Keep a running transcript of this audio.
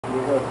We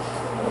have a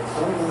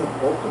 10-minute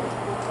opening,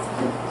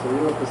 so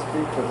you have to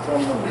speak for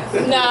 10 minutes.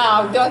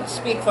 No, don't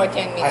speak for 10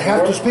 minutes. I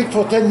have to speak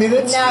for 10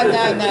 minutes? No.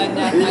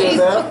 Either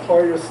that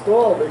or you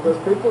stall, because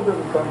people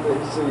didn't come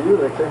to see you,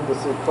 they came to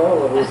see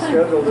Carla, who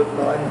scheduled at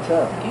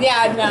 9:10.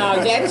 Yeah, no,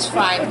 that's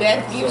fine.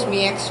 That gives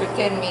me extra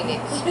 10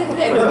 minutes.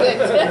 That's good.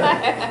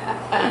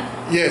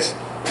 Yes.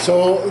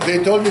 So they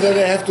told me that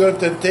I have to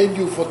entertain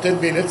you for 10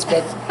 minutes,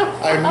 but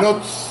I'm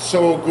not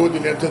so good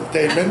in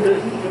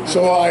entertainment.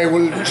 So I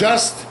will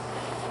just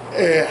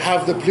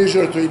have the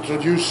pleasure to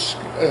introduce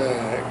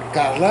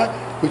Carla,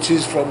 which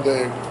is from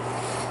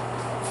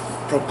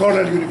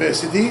Cornell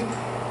University.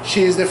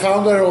 She is the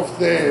founder of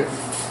the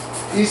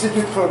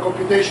Institute for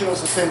Computational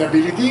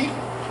Sustainability.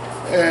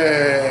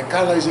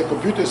 Carla is a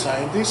computer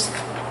scientist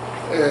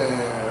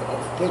of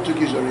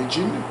Portuguese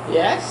origin.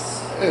 Yes.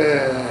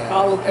 And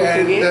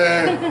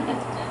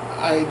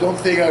I don't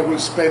think I will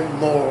spend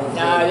more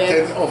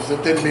of the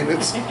 10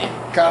 minutes.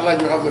 Carla,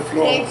 you have the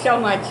floor. Thanks so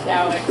much,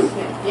 Alex.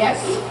 Yes.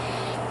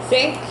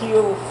 Thank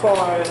you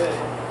for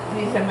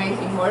this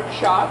amazing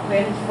workshop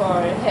and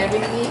for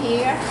having me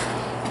here.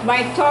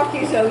 My talk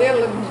is a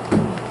little,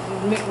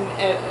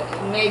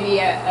 maybe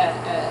a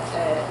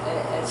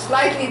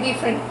slightly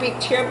different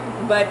picture,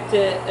 but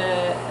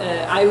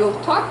I will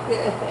talk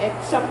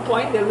at some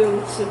point a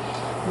little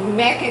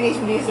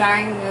mechanism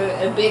design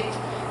a bit,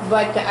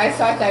 but I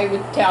thought I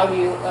would tell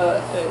you,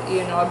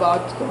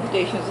 about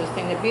computational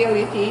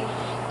sustainability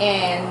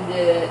and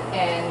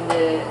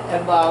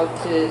about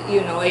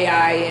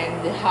AI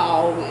and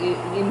how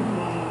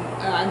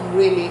I'm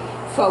really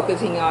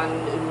focusing on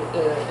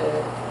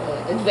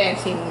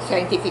advancing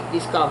scientific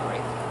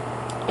discovery.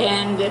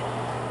 And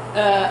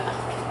I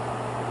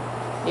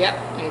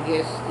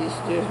guess this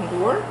doesn't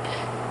work.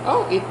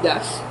 Oh, it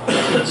does.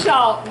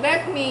 So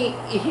let me,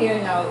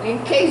 in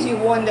case you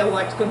wonder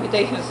what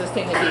computational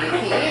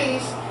sustainability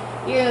is,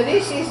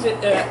 this is a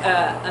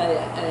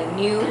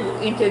new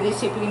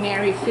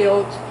interdisciplinary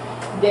field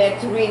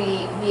that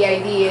really the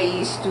idea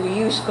is to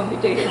use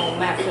computational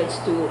methods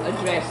to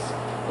address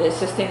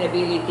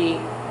sustainability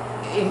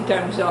in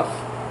terms of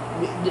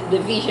the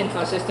vision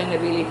for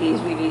sustainability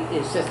is really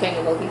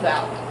sustainable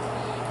development.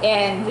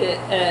 And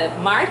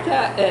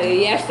Marta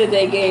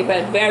yesterday gave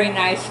a very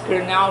nice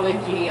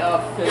chronology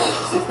of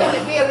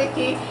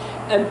sustainability.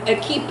 A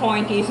key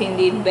point is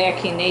indeed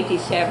back in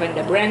 '87,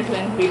 the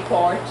Brundtland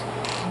report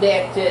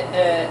that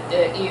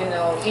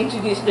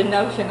introduced the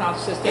notion of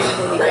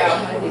sustainable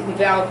development is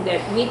development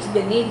that meets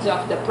the needs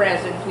of the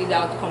present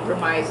without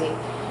compromising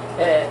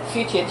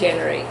future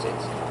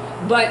generations.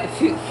 But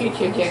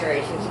future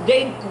generations,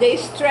 they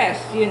stress,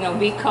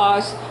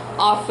 because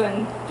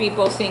often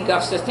people think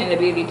of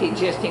sustainability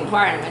just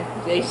environment.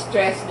 They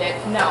stress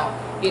that no,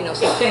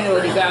 sustainable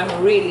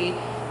development really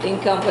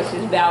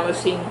encompasses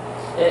balancing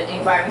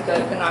environmental,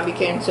 economic,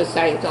 and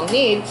societal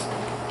needs.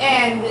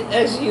 And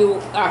as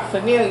you are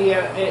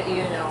familiar,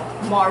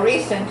 more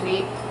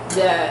recently,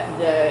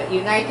 the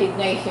United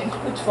Nations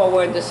put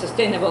forward the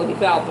Sustainable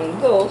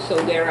Development Goals.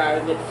 So there are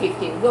the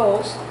 15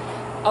 goals.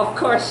 Of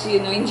course,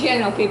 in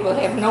general, people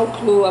have no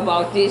clue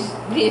about this.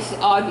 This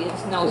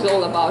audience knows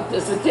all about the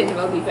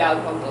Sustainable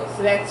Development Goals,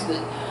 so that's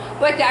good.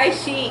 But I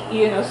see,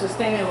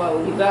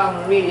 sustainable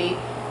development really,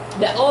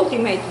 the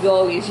ultimate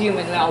goal is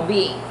human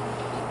well-being,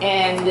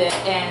 and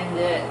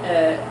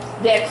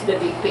that's the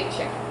big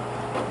picture.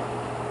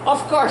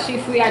 Of course,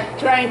 if we are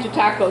trying to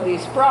tackle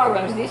these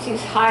problems, this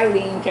is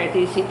highly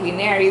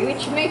interdisciplinary,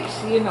 which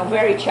makes,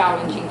 very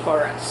challenging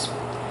for us.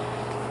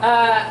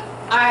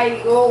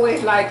 I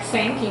always like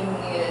thanking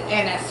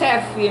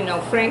NSF.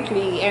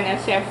 Frankly,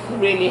 NSF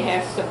really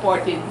has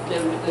supported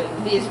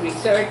this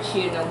research.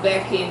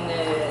 Back in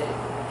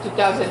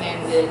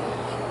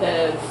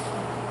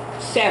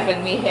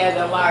 2007, we had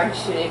a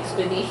large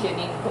expedition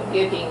in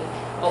computing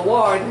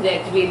award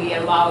that really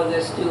allowed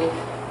us to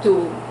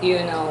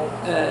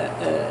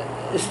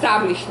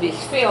establish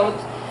this field.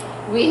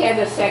 We had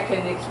a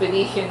second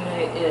expedition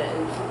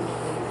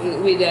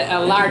with a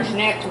large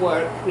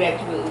network that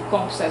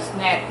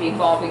CompSusNet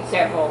involving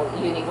several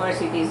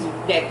universities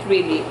that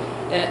really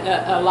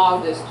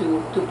allowed us to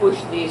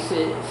push this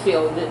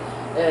field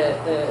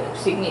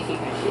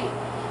significantly.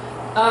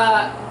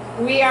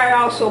 We are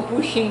also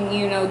pushing,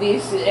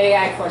 this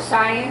AI for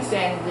science,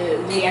 and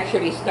we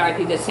actually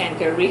started a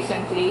center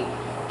recently.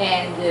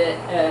 And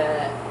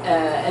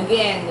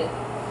again,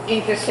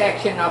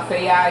 intersection of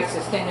AI,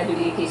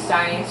 sustainability,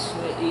 science,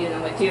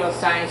 material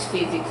science,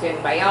 physics, and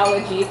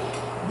biology.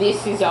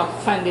 This is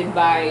funded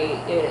by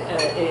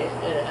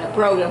a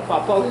program for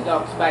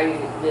postdocs by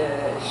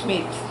the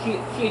Schmidt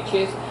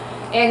Futures.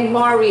 And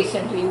more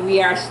recently,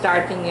 we are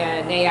starting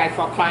an AI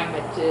for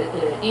Climate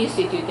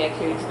Institute.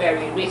 Actually, it's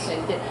very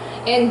recent.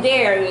 And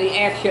there,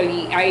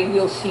 actually, I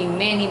will see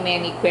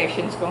many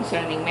questions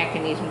concerning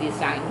mechanism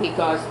design,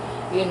 because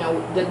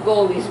the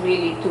goal is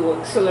really to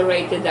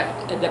accelerate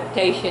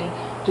adaptation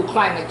to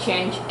climate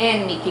change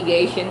and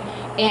mitigation,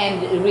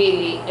 and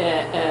really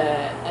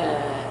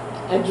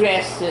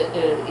address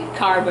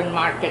carbon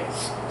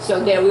markets. So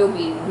there will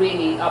be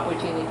really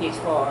opportunities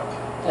for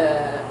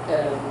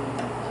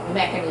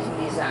mechanism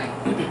design.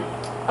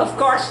 Of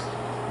course,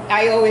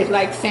 I always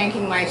like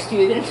thanking my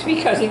students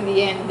because in the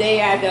end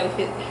they are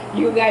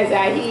you guys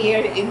are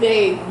here,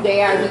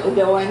 they are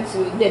the ones,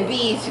 the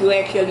bees who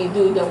actually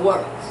do the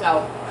work. So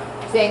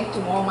thank to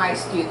all my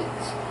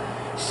students.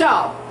 So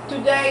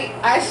today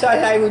I thought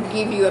I would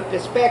give you a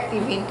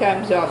perspective in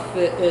terms of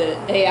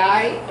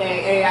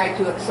AI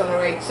to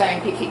accelerate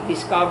scientific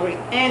discovery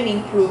and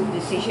improve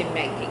decision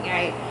making.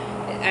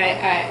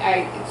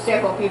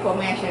 Several people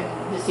mentioned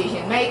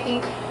decision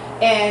making,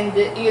 and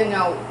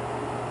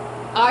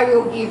I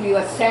will give you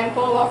a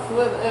sample of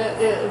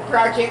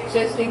projects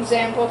as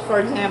examples. For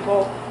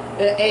example,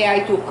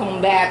 AI to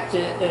combat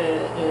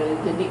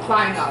the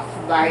decline of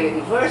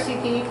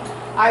biodiversity.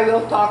 I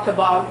will talk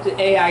about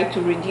AI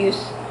to reduce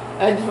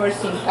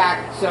adverse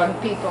impacts on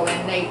people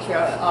and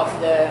nature of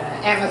the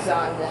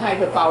Amazon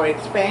hydropower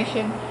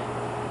expansion.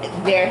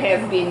 There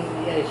have been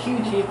a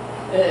huge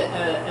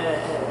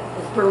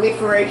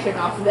proliferation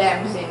of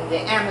dams in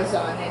the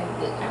Amazon, and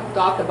I'll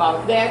talk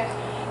about that.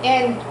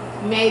 And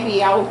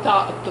maybe I'll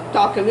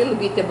talk a little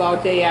bit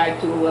about AI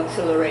to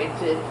accelerate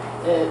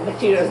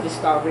materials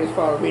discovery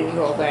for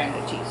renewable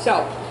energy.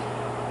 So,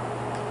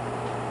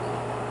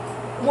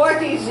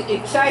 what is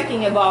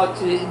exciting about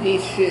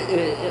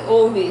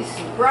all these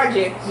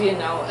projects,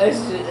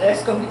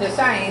 as computer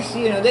science,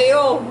 they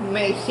all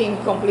may seem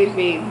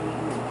completely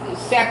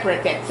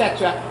separate,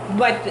 etc.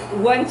 But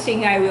one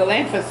thing I will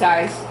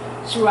emphasize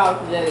throughout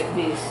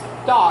this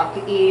talk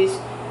is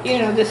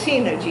the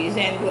synergies,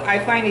 and I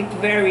find it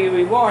very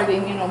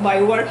rewarding.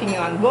 By working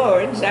on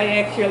birds, I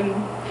actually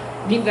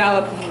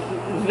developed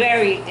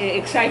very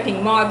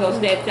exciting models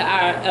that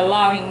are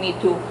allowing me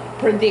to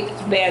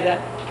predict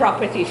better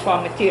properties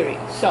for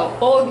materials. So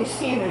all these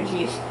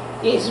synergies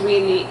is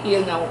really,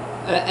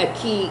 a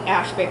key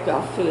aspect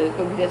of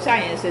computer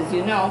science. As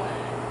you know,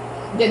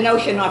 the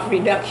notion of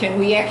reduction,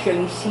 we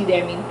actually see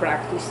them in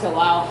practice, so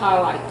I'll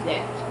highlight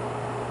that.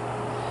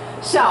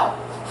 So,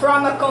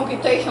 from a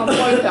computational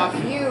point of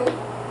view,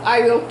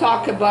 I will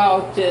talk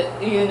about,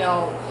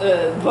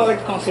 bird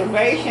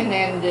conservation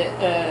and,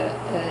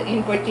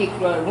 in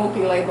particular,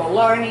 multi-label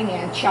learning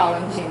and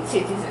challenge in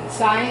citizen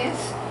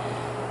science.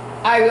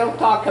 I will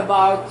talk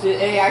about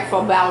AI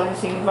for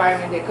balancing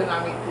environment,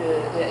 economic,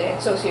 and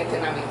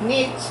socioeconomic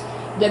needs.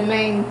 The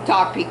main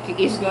topic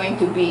is going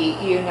to be,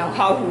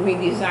 how to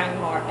redesign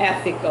more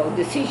ethical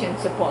decision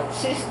support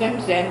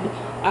systems, and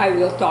I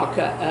will talk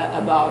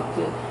about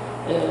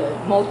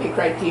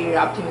multi-criteria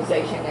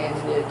optimization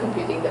and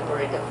computing the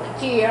Pareto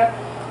frontier.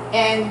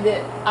 And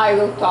I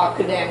will talk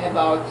then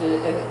about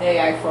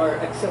AI for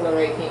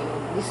accelerating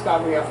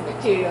discovery of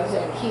materials,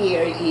 and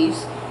here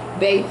is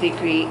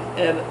basically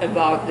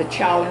about the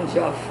challenge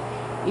of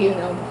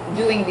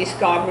doing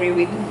discovery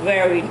with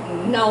very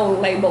no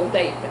label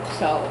data.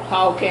 So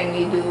how can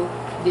we do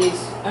this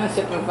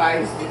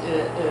unsupervised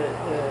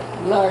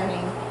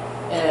learning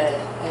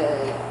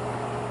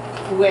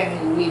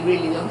when we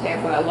really don't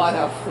have a lot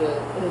of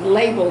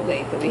label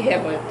data? We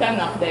have a ton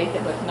of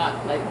data, but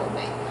not label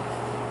data.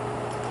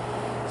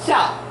 So,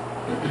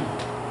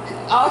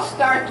 I'll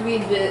start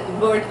with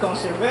bird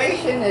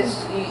conservation.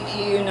 As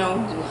you know,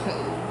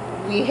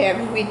 we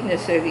have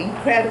witnessed an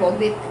incredible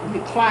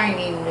decline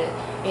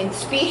in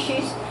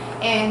species,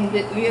 and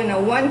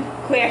one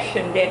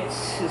question that's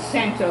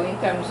central in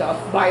terms of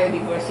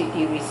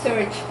biodiversity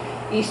research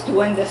is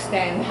to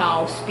understand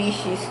how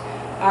species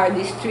are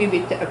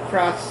distributed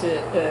across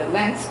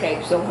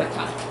landscapes over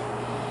time.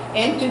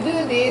 And to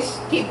do this,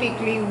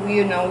 typically,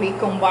 we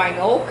combine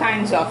all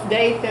kinds of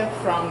data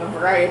from a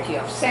variety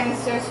of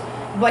sensors,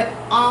 but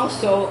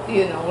also,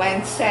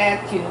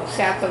 Landsat,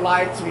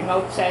 satellites,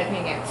 remote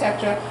sensing,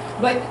 etc.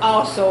 But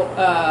also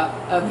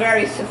a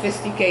very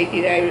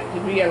sophisticated, I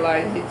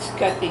realize it's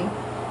cutting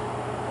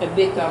a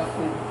bit of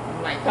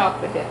my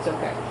talk, but that's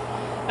okay.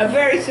 A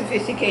very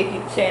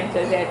sophisticated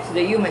sensor, that's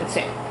the human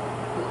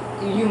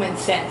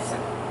sensor.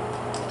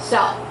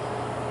 So,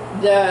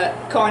 the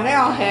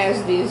Cornell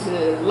has this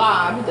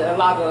lab, the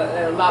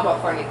lab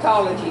of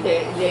ornithology.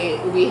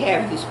 We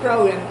have this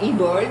program,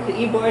 eBird.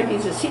 eBird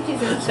is a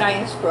citizen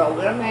science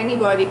program.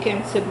 Anybody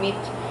can submit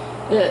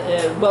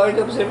bird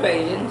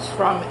observations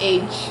from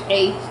age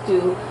 8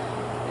 to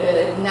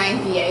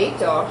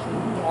 98 or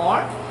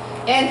more.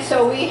 And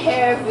so we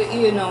have,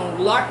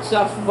 lots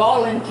of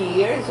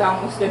volunteers,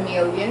 almost 1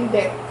 million,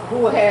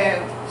 who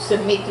have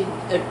submitted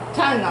a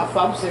ton of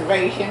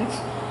observations.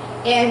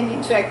 And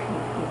in fact,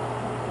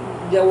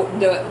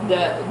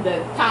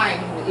 the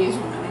time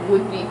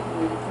would be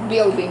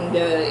building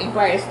the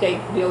Empire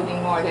State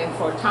Building more than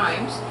 4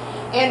 times.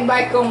 And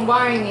by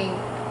combining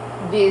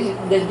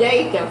the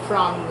data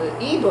from the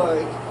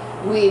eBird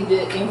with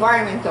the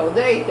environmental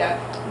data,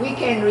 we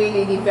can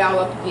really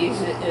develop these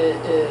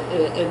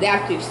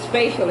adaptive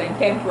spatial and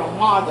temporal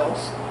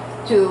models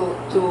to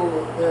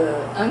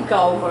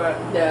uncover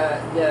the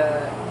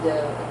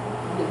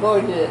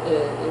bird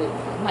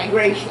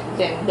migrations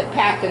and the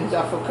patterns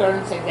of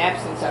occurrence and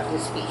absence of the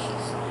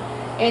species.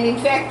 And in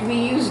fact, we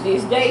use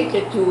this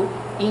data to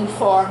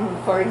inform,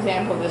 for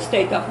example, the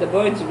state of the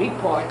birds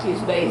report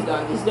is based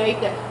on this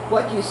data.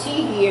 What you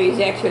see here is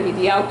actually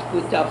the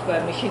output of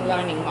a machine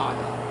learning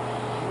model.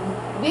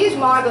 This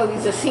model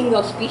is a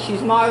single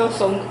species model,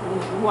 so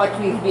what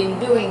we've been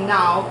doing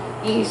now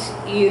is,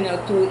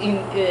 to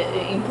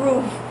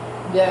improve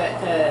the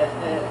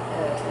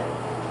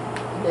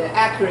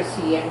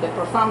accuracy and the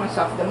performance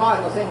of the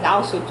models, and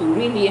also to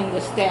really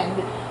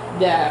understand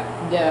the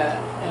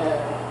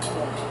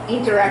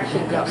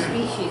interactions of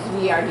species.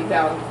 We are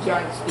developing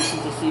joint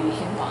species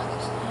distribution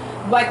models.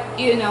 But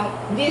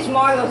these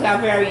models are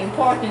very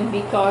important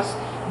because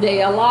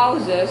they allow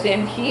us,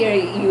 and here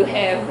you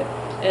have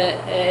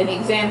an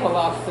example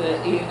of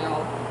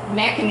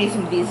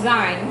mechanism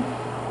design,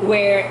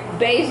 where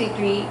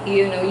basically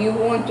you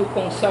want to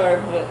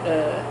conserve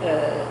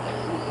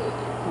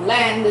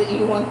land,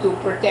 you want to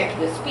protect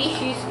the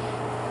species.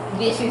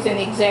 This is an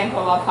example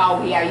of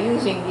how we are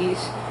using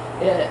this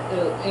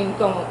in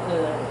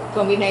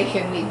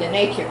combination with the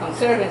Nature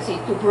Conservancy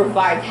to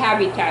provide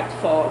habitat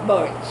for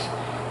birds.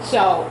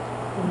 So,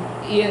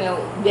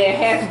 there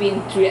has been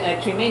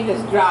a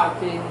tremendous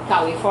drought in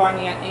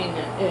California,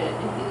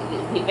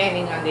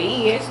 depending on the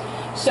years.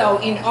 So,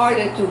 in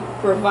order to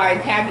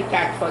provide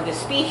habitat for the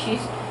species,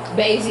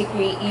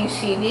 basically, you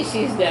see this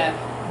is the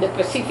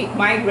Pacific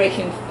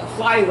migration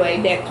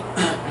flyway that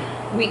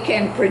we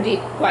can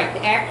predict quite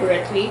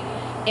accurately.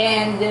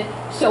 And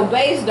so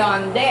based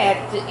on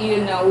that,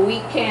 we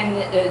can,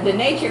 the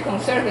Nature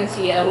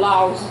Conservancy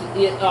allows,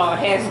 or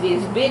has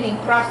this bidding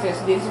process,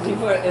 this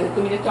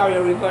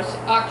combinatorial reverse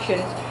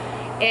auctions,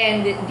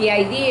 and the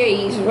idea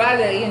is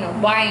rather,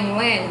 buying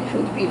land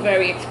would be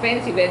very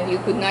expensive, and you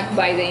could not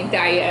buy the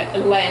entire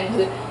land,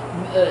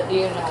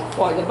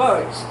 for the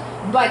birds.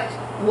 But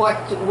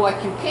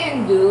what you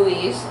can do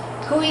is,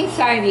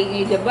 coinciding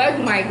with the bird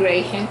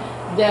migration,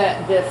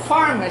 the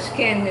farmers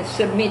can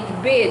submit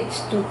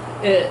bids to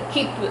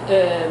keep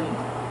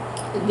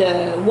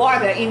the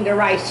water in the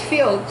rice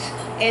fields,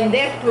 and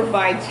that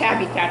provides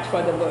habitat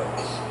for the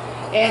birds.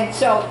 And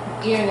so,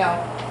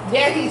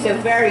 that is a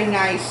very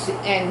nice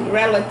and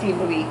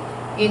relatively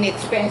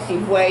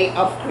inexpensive way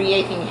of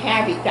creating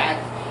habitat,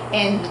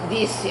 and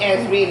this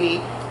has really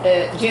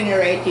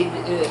generated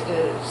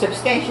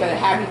substantial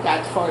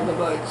habitat for the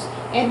birds.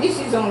 And this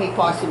is only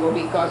possible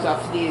because of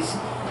this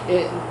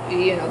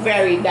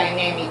very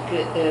dynamic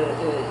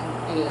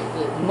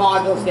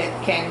models that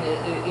can,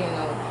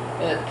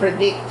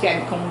 predict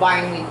and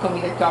combine with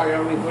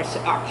combinatorial reverse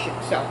auction.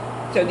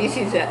 So this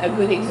is a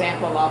good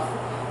example of,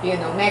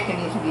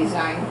 mechanism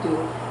design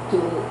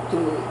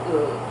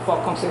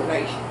for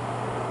conservation.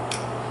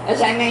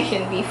 As I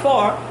mentioned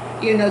before,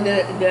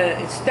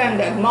 the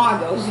standard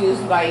models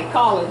used by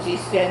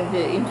ecologists, and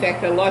in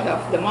fact a lot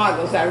of the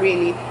models are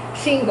really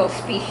single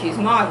species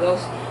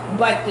models,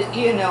 but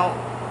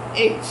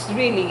it's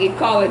really,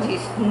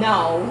 ecologists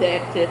know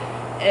that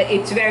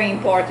it's very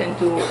important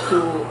to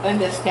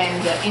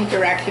understand the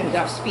interactions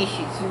of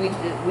species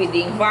with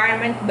the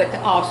environment, but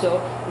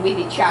also with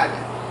each other.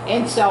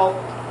 And so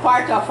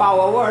part of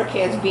our work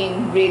has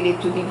been really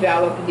to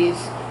develop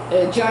these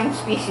joint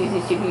species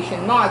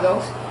distribution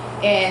models,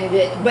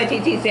 but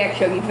it is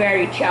actually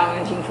very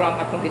challenging from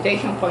a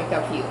computational point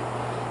of view.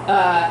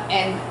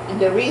 And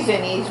the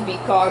reason is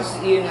because,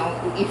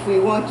 if we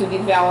want to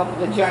develop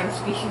the joint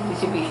species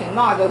distribution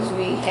models,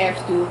 we have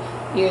to,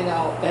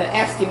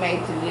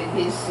 estimate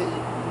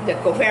the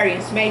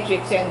covariance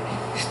matrix, and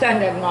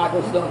standard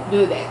models don't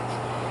do that.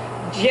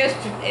 Just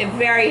a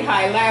very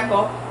high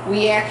level,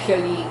 we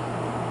actually,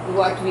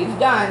 what we've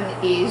done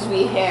is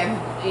we have,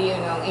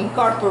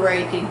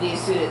 incorporated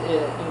this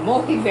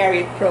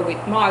multivariate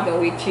probit model,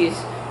 which is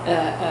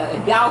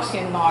a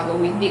Gaussian model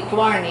with deep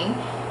learning.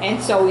 And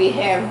so we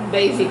have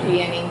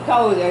basically an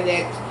encoder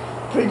that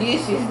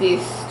produces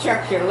this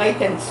structure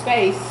latent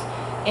space,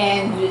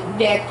 and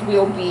that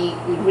will be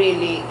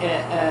really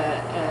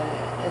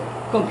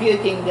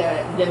computing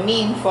the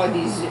mean for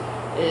this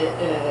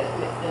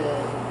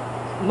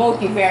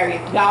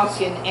multivariate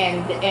Gaussian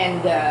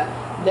and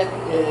the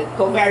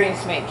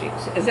covariance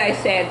matrix. As I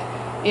said,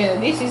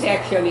 this is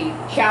actually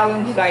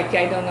challenged, like,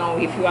 I don't know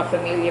if you are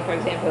familiar, for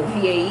example,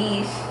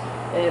 VAEs,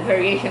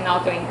 variation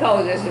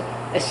autoencoders,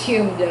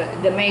 assume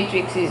the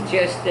matrix is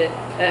just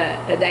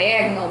a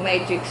diagonal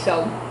matrix,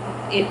 so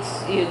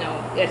it's,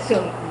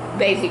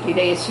 basically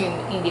they assume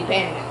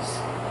independence.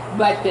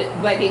 But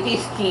it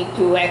is key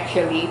to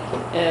actually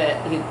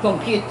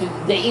compute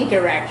the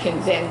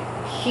interactions, and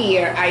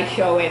here I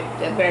show it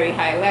at a very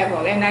high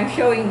level. And I'm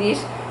showing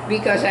this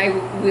because I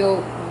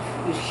will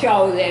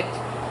show that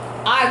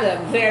other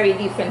very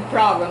different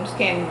problems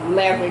can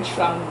leverage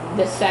from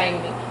the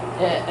same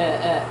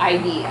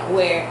idea,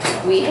 where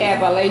we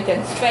have a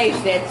latent space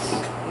that's,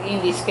 in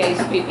this case,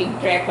 keeping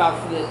track of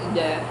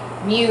the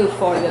mu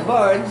for the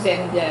birds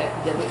and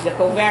the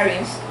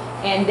covariance,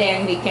 and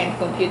then we can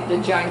compute the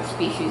joint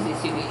species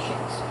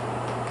distributions.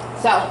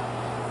 So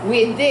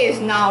with this,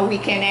 now we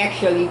can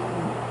actually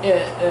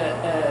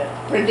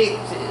predict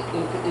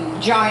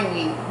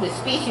jointly the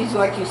species.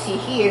 What you see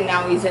here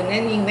now is an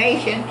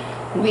animation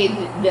with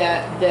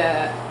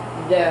the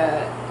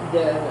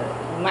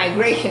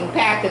migration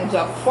patterns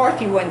of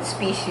 41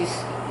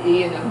 species,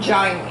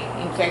 joining.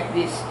 In fact,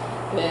 this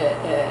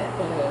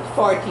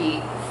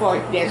 40,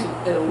 there's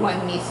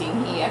one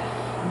missing here,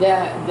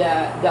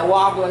 the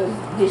warblers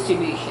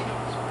distribution.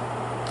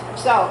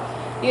 So,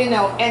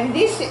 and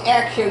this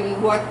actually,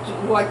 what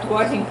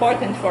was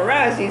important for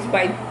us is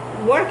by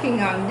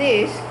working on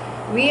this,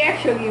 we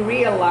actually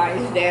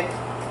realized that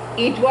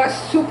it was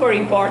super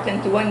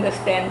important to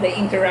understand the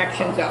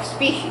interactions of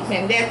species,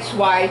 and that's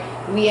why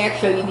we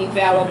actually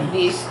developed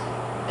this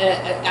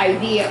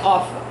idea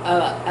of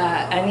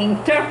an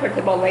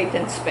interpretable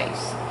latent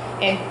space.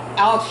 And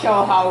I'll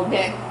show how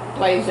that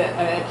plays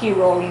a key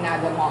role in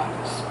other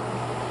models.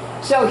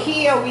 So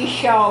here we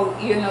show,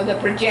 the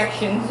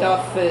projections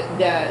of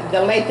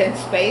the latent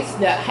space,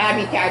 the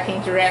habitat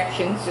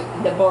interactions,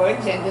 the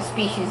birds and the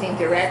species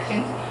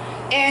interactions.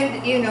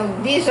 And,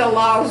 this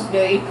allows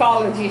the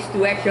ecologists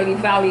to actually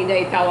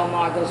validate our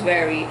models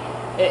very,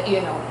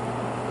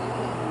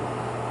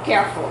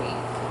 carefully.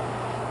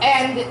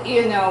 And,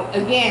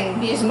 again,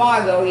 this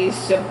model is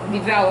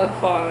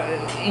developed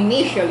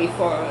initially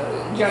for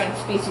joint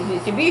species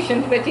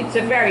distributions, but it's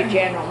a very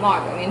general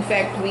model. In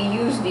fact, we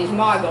use this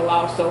model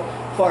also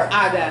for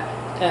other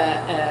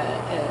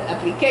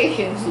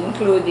applications,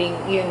 including,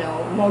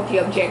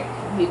 multi-object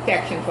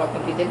detection for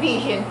computer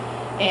vision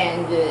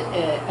and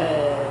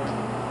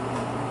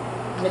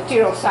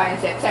material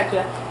science,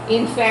 etc.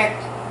 In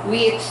fact,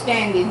 we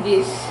extended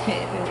this.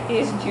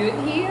 Is Jude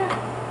here?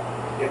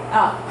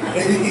 Yeah.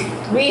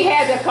 We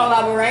had a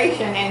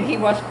collaboration, and he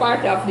was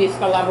part of this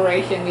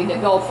collaboration with the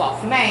Gulf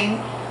of Maine.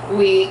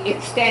 We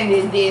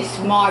extended this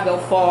model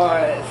for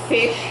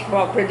fish,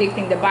 for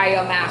predicting the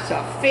biomass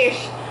of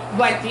fish,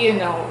 but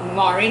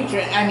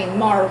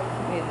more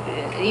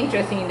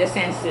interesting in the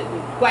sense that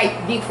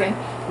quite different.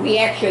 We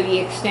actually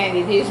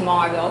extended this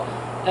model,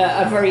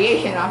 a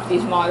variation of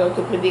this model,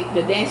 to predict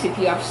the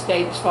density of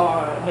states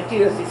for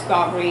materials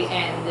discovery,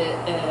 and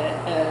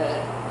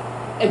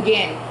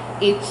again,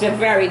 it's a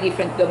very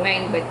different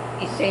domain, but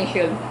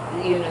essential,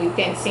 you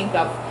can think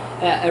of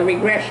a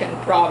regression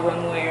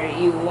problem where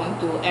you want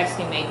to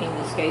estimate, in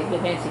this case, the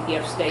density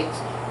of states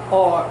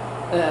or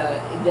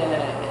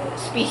the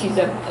species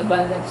of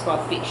abundance for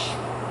fish.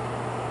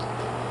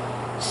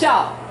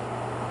 So,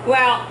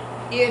 well,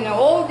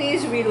 all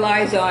this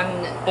relies on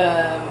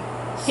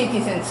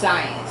citizen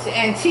science.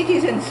 And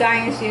citizen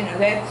science,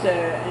 that's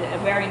a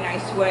very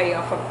nice way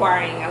of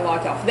acquiring a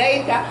lot of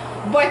data,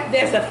 but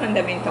there's a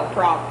fundamental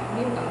problem.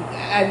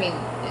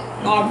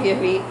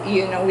 Obviously,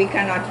 we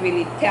cannot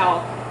really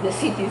tell the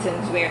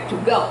citizens where to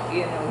go.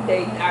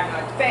 They are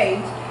not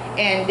paid,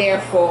 and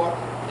therefore,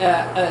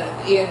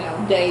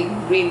 they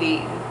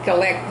really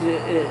collect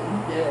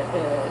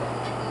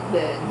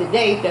the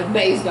data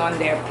based on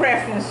their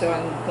preference,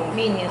 on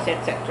convenience,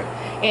 etc.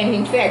 And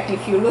in fact,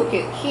 if you look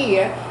at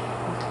here,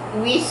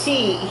 we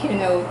see,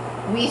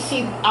 we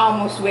see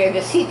almost where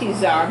the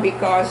cities are,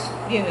 because,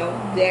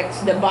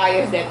 that's the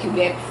bias that you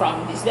get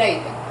from this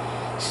data.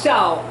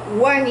 So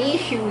one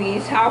issue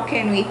is, how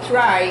can we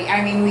try,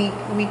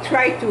 we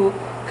try to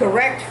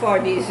correct for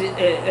this,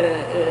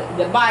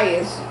 the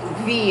bias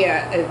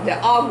via the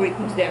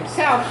algorithms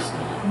themselves,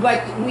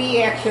 but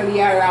we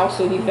actually are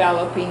also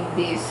developing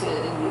these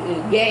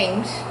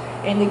games.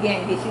 And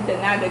again, this is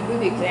another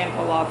good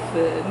example of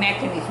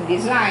mechanism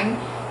design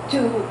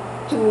to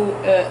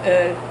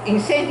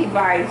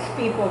incentivize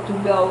people to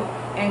go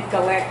and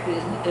collect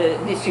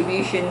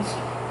distributions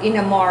in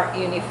a more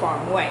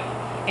uniform way.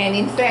 And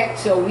in fact,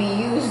 so we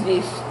use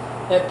this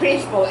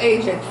principal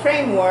agent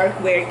framework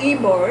where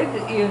eBird,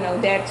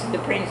 that's the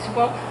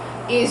principle,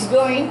 is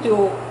going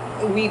to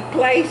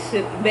replace,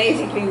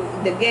 basically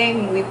the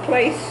game, we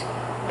place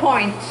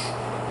points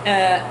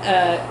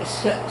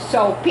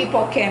so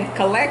people can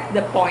collect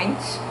the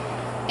points,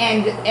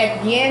 and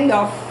at the end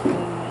of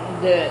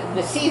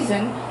the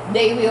season,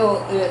 they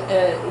will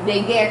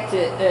they get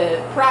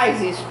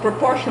prizes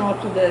proportional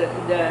to the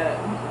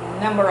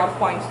number of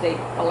points they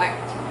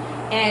collect.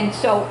 And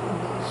so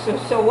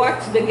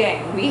what's the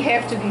game? We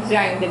have to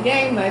design the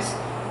game as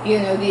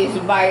this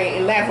by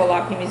level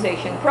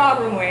optimization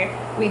problem, where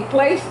we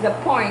place the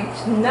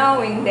points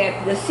knowing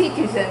that the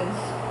citizens,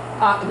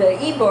 the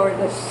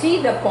eBird,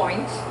 see the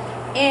points,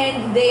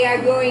 and they are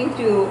going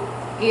to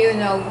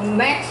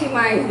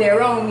maximize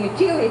their own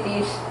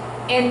utilities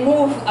and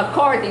move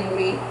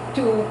accordingly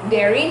to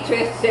their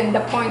interests and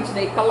the points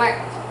they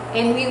collect.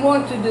 And we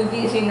want to do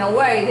this in a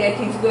way that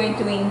is going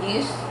to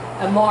induce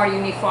a more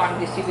uniform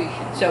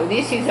distribution. So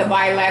this is a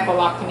bi-level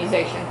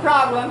optimization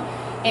problem,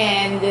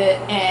 and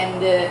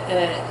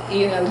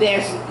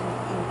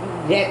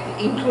that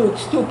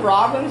includes two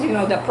problems.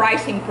 The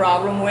pricing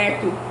problem, where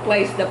to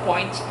place the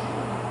points.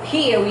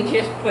 Here we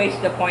just place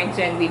the points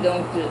and we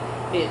don't,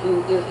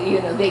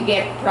 they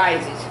get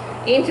prizes.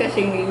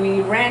 Interestingly,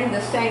 we ran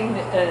the same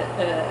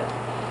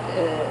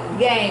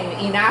game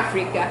in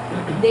Africa,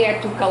 there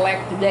to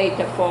collect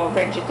data for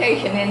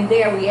vegetation, and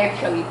there we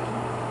actually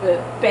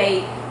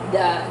pay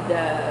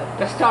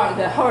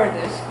the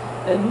herders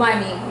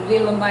money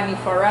little money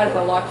for us,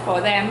 a lot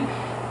for them.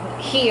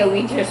 Here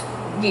we just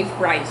give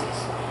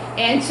prizes.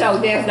 And so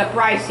there's the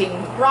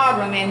pricing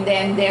problem, and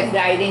then there's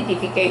the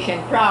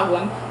identification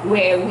problem,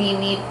 where we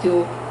need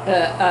to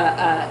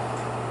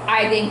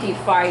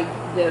identify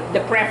the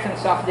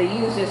preference of the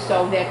users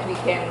so that we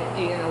can,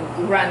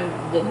 run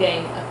the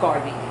game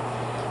accordingly.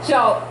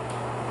 So,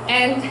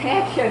 and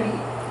actually,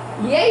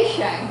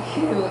 Yeshang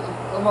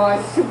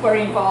was super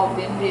involved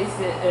in this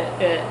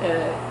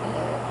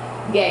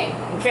game.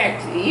 In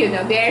fact,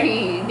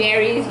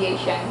 there is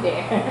Yeshang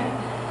there.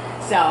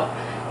 So,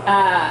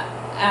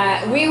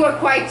 we were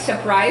quite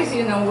surprised,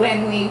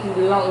 when we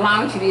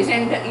launched this.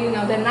 And,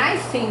 the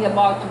nice thing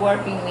about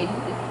working with,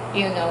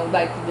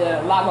 like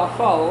the lava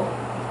for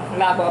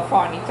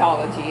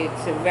ornithology,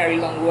 it's a very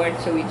long word,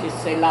 so we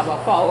just say lava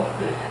for,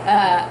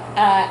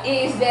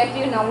 is that,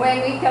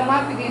 when we come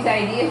up with these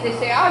ideas, they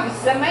say, oh, this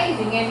is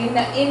amazing. And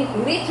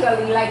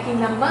literally, like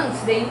in a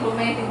month, they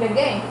implemented the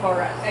game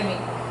for us. I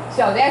mean,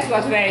 so that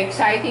was very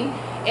exciting.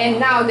 And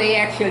now they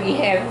actually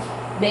have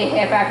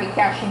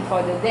application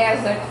for the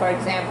desert, for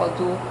example,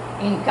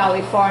 in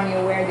California,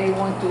 where they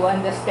want to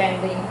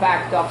understand the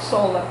impact of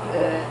solar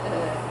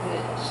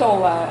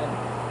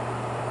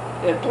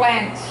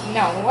plants.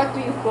 No, what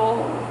do you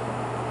call?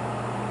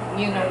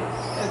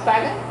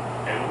 Pardon?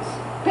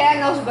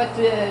 Panels, but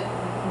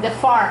the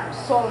farms,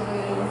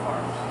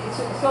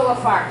 solar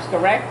farms,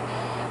 correct?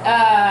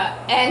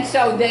 And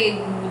so they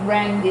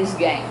ran this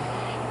game,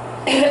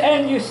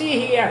 and you see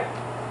here,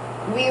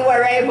 we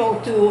were able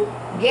to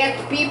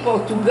get people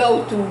to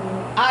go to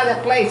other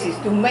places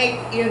to make,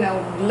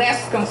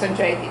 less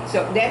concentrated.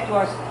 So that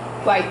was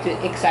quite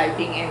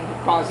exciting and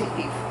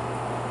positive.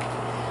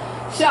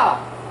 So,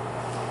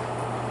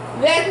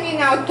 let me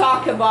now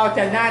talk about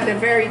another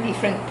very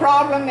different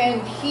problem.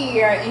 And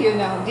here,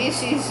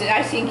 this is,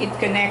 I think it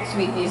connects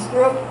with this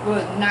group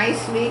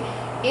nicely.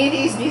 It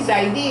is this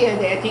idea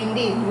that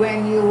indeed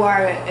when you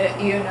are,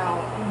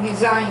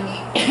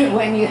 designing,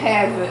 when you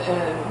have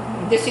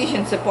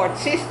decision support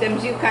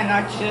systems, you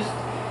cannot just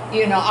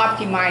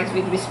optimize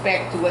with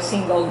respect to a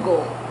single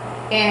goal.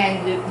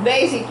 And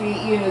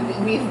basically,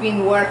 we've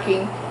been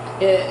working,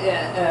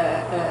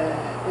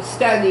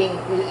 studying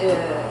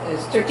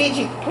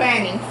strategic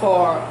planning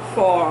for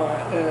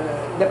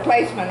the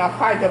placement of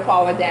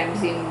hydropower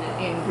dams in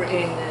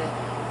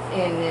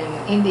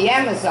the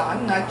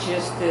Amazon, not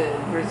just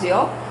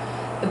Brazil.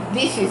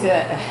 This is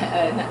a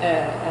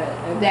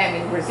dam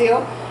in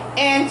Brazil.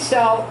 And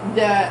so,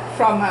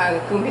 from a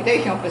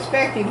computational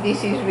perspective,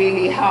 this is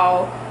really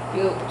how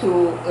to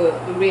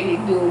really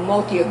do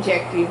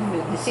multi-objective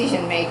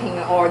decision making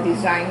or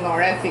design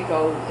more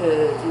ethical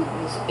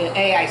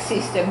AI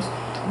systems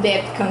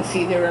that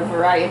consider a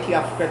variety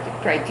of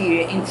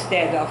criteria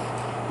instead of,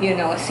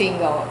 a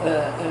single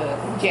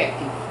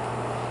objective,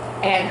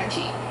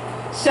 energy.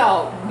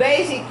 So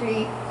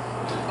basically,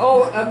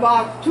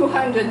 about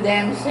 200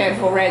 dams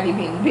have already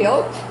been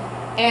built,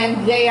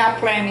 and they are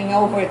planning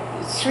over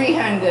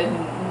 300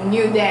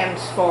 new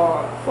dams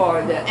for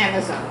the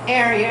Amazon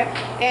area.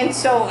 And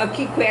so a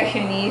key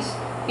question is,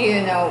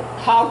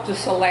 how to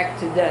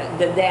select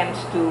the dams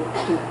to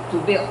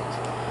build.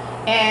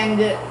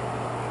 And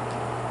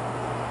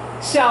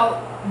so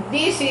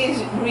this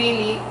is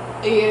really,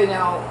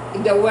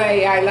 the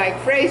way I like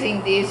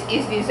phrasing this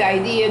is this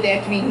idea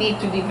that we need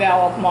to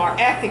develop more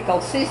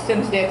ethical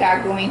systems that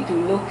are going to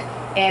look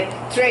at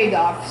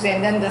trade-offs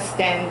and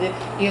understand,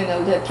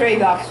 the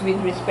trade-offs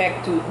with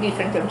respect to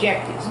different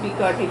objectives.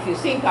 Because if you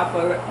think of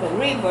a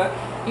river,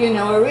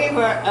 a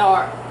river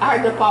or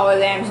hydropower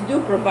dams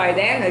do provide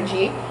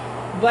energy,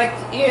 but,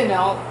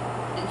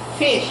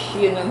 fish,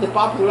 the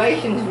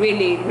populations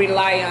really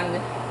rely on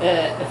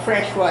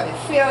freshwater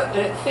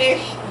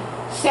fish,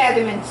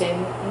 sediments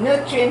and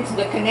nutrients.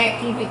 The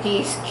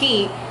connectivity is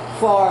key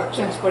for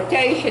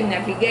transportation,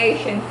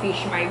 navigation,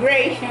 fish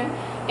migration.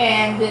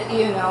 And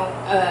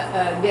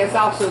there's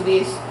also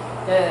this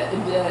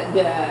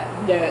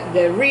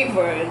the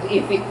river,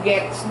 if it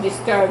gets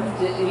disturbed,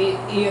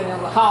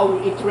 how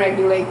it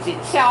regulates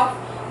itself.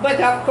 But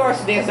of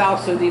course, there's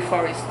also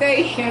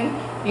deforestation,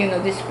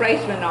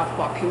 displacement of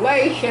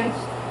populations,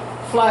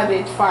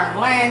 flooded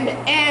farmland,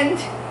 and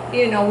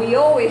we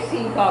always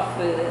think of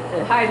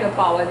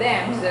hydropower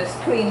dams as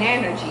clean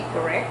energy,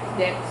 correct?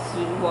 That's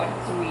what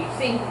we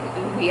think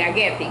we are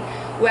getting.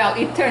 Well,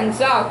 it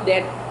turns out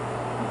that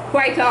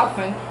quite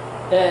often,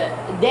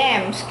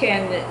 dams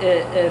can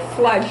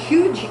flood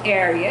huge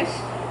areas,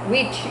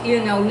 which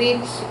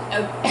leads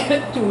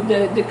to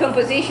the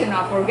decomposition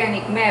of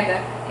organic matter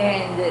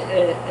and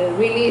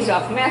release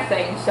of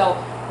methane. So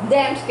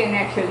dams can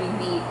actually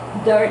be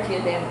dirtier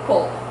than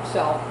coal.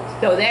 So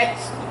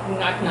that's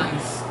not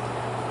nice.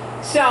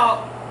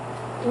 So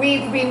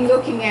we've been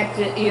looking at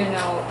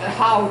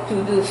how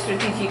to do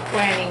strategic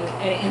planning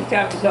in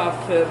terms of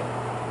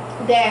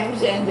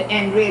dams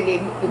and really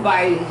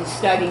by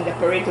studying the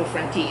Pareto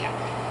frontier.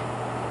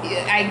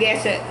 I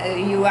guess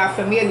you are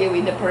familiar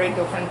with the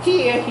Pareto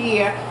frontier.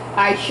 Here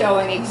I show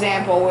an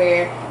example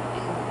where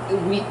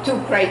with two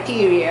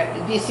criteria.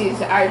 This is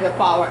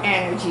hydropower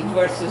energy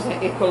versus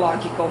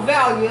ecological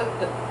value.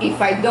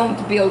 If I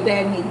don't build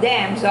any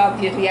dams,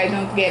 obviously I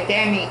don't get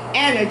any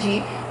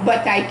energy,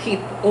 but I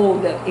keep all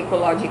the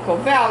ecological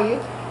value.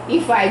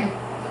 If I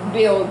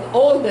build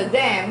all the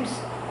dams,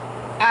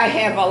 I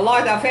have a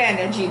lot of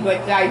energy,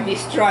 but I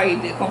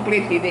destroyed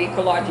completely the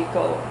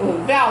ecological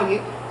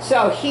value.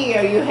 So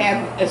here you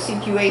have a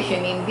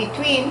situation in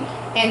between,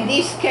 and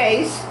this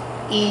case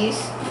is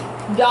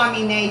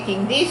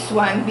dominating this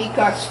one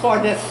because for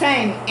the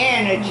same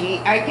energy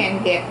I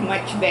can get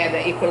much better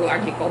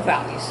ecological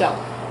value. So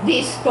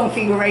this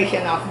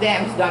configuration of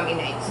dams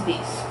dominates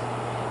this.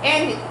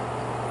 And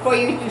for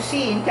you to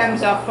see in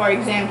terms of, for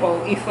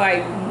example, if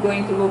I'm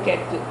going to look at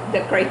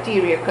the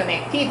criteria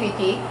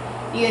connectivity,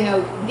 you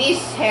know, this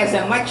has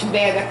a much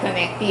better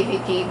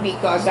connectivity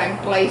because I'm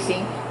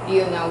placing,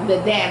 you know, the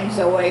dams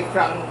away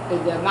from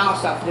the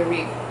mouth of the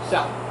river.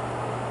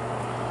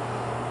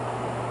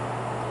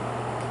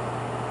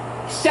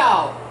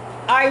 So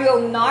I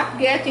will not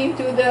get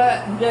into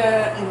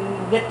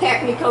the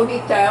technical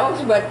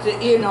details, but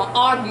you know,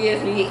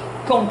 obviously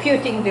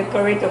computing the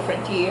Pareto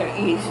frontier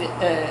is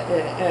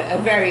a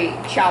very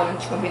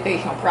challenging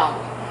computational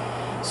problem.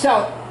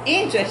 So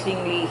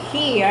interestingly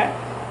here,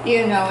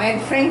 you know,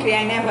 and frankly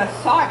I never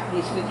thought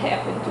this would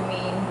happen to me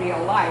in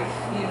real life,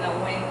 you know,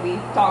 when we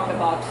talk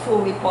about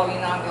fully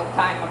polynomial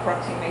time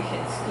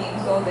approximation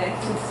schemes, all that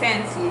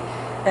fancy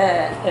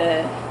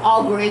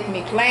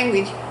algorithmic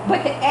language,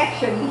 but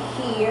actually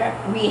here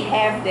we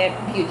have that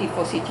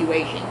beautiful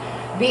situation.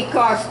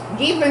 Because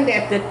given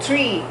that the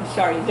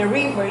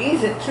river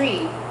is a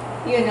tree,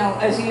 you know,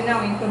 as you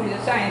know in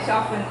computer science,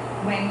 often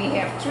when we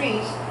have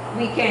trees,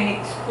 we can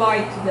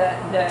exploit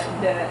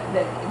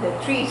the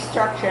tree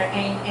structure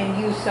and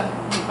use some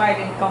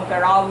divide and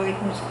conquer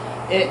algorithms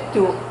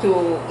to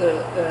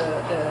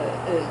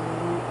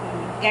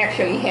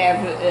actually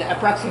have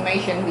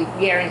approximation with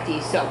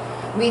guarantees. So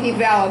we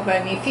develop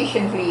an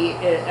efficiently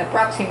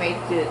approximate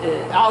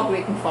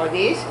algorithm for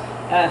this,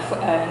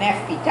 an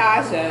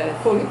FPTAS, a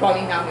fully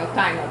polynomial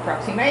time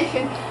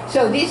approximation.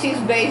 So this is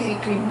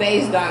basically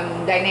based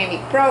on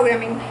dynamic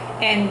programming,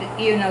 and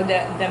you know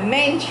the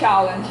main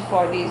challenge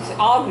for these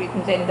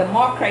algorithms, and the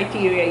more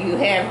criteria you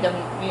have, the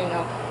you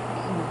know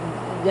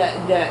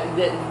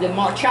the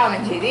more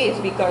challenge it is,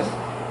 because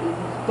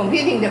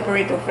computing the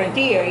Pareto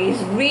frontier is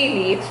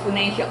really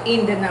exponential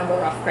in the number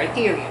of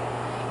criteria.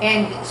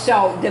 And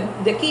so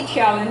the key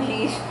challenge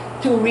is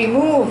to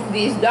remove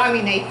these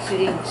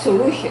dominating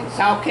solutions.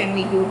 How can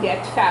we do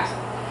that fast?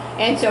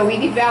 And so we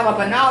develop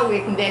an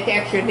algorithm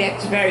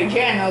that's very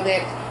general,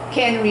 that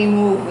can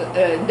remove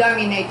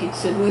dominated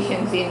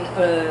solutions in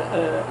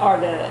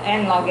order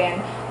n log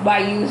n by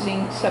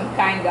using some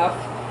kind of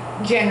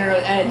general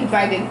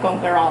divide and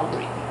conquer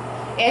algorithm,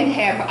 and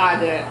have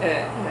other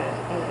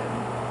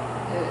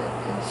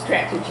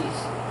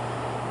strategies.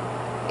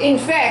 In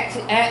fact,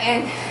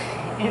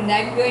 and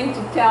I'm going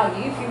to tell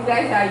you, if you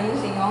guys are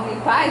using only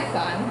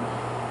Python,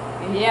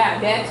 yeah,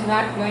 that's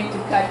not going to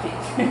cut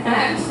it.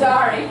 I'm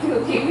sorry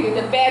to give you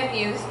the bad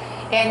news.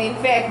 And in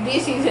fact,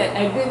 this is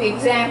a good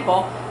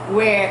example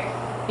where,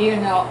 you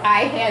know,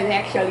 I had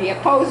actually a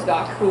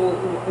postdoc who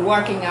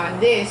working on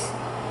this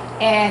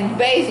and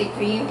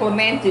basically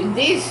implemented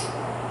this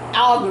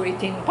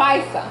algorithm in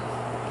Python.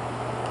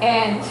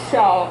 And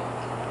so,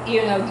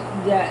 you know,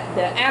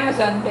 the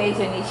Amazon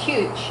basin is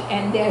huge,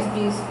 and there's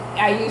this,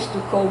 I used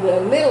to call the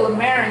little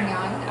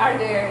Marathon.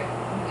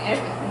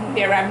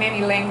 There are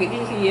many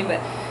languages here, but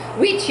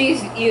which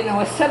is, you know,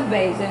 a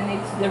sub-basin,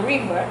 it's the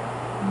river.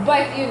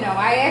 But, you know,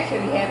 I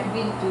actually have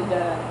been to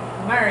the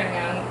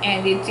Marathon,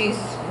 and it is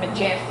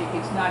majestic.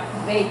 It's not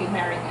baby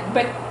Marathon,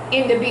 but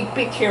in the big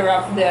picture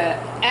of the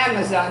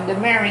Amazon, the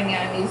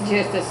Marathon is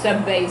just a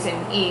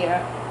sub-basin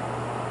here.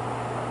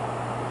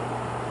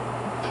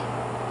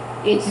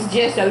 It's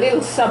just a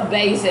little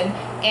sub-basin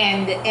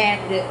and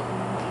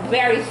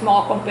very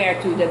small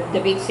compared to the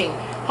big thing.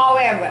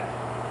 However,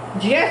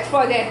 just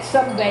for that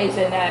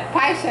sub-basin, a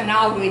Python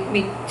algorithm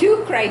with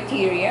 2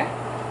 criteria,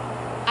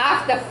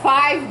 after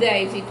 5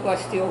 days it was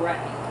still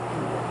running.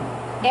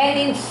 And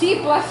in C++,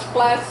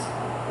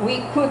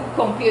 we could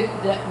compute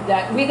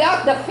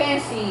without the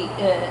fancy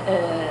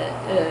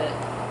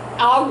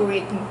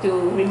algorithm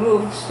to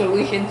remove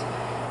solutions.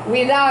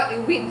 With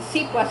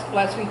C++,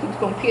 we could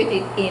compute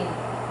it in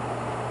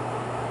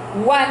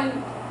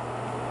 1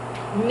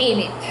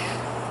 minute.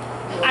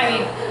 Wow. I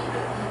mean,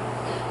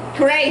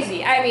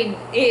 crazy. I mean,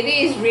 it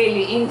is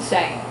really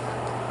insane.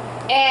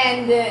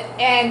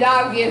 And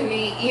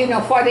obviously, you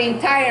know, for the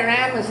entire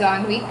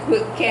Amazon, we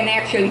can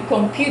actually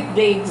compute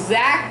the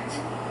exact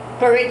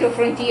Pareto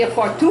frontier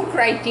for 2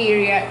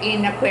 criteria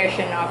in a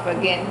question of,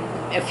 again,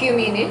 a few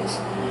minutes.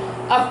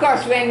 Of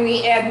course, when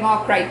we add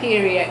more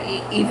criteria,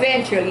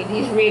 eventually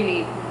this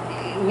really,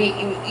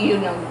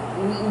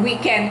 we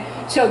can.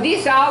 So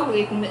this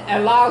algorithm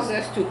allows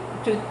us to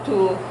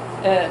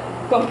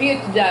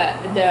compute the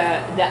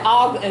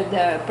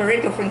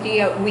Pareto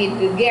frontier with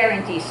the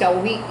guarantee.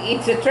 So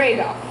it's a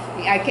trade-off.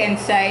 I can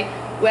say,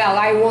 well,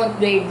 I want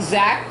the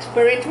exact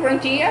Pareto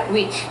frontier,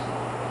 which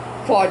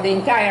for the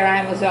entire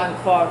Amazon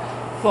for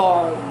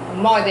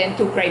more than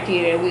 2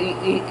 criteria,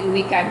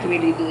 we can't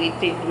really do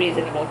it in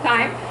reasonable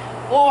time.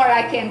 Or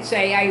I can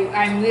say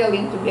I'm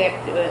willing to get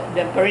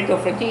the Pareto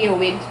frontier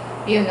with,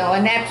 you know,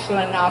 an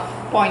epsilon of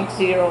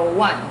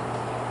 0.01,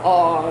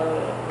 or,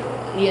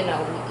 you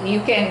know,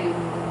 you can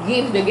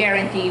give the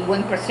guarantee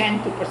 1%,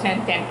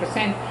 2%,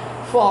 10%.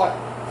 For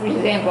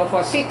example,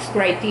 for 6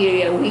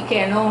 criteria, we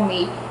can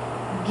only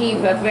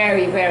give a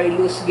very, very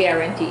loose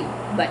guarantee.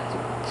 But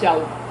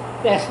so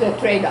that's the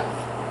trade-off.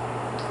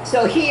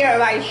 So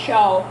here I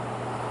show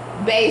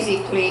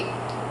basically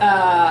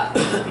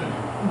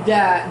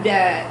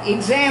the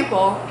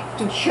example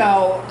to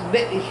show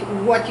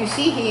what you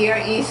see here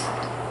is,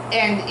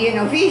 and you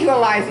know,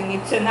 visualizing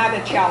it's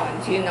another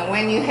challenge. You know,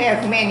 when you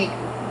have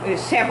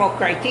several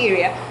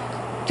criteria,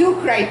 2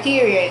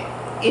 criteria,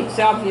 it's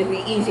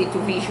obviously easy to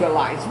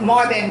visualize.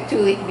 More than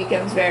 2, it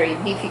becomes very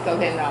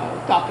difficult, and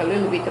I'll talk a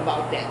little bit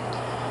about that.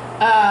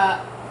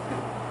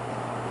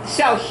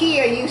 So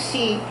here you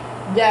see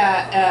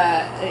the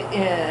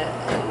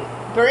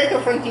Pareto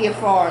frontier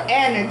for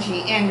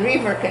energy and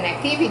river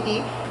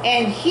connectivity,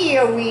 and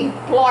here we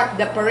plot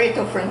the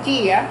Pareto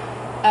frontier,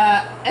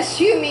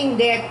 assuming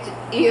that,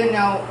 you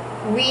know,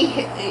 we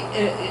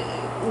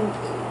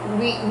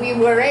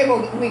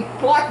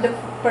plot the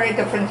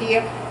Pareto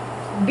frontier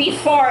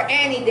before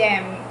any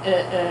dam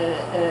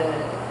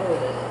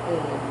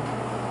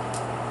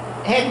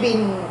had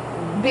been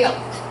built,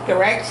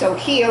 correct? So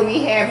here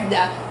we have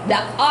the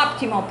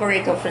optimal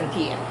Pareto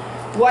frontier.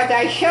 What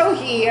I show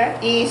here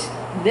is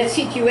the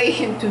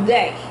situation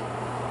today.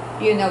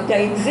 You know, the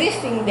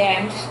existing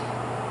dams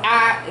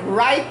are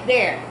right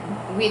there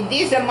with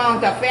this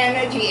amount of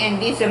energy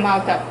and this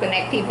amount of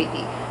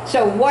connectivity.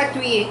 So what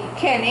we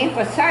can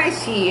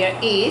emphasize here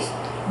is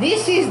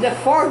this is the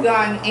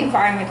foregone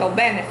environmental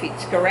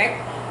benefits,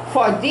 correct?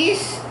 For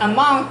this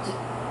amount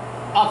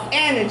of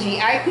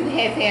energy, I could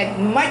have had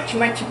much,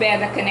 much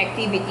better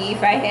connectivity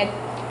if I had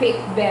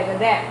picked better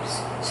dams.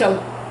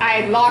 So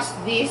I lost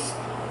this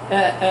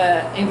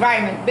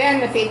environment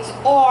benefits,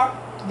 or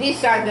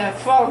these are the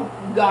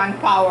foregone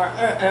power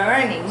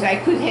earnings. I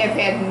could have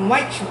had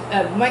much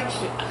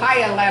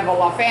higher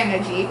level of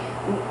energy,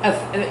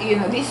 you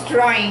know,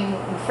 destroying,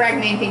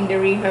 fragmenting the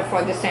river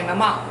for the same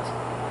amount.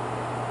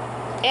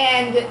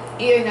 And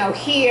you know,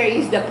 here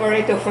is the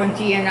Pareto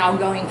frontier now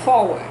going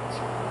forward.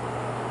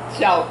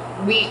 So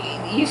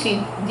you see,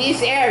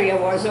 this area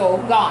was all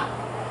gone.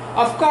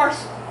 Of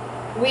course,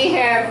 we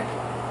have,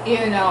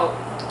 you know,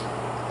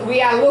 we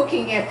are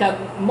looking at a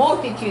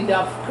multitude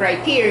of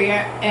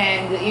criteria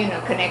and, you know,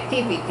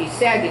 connectivity,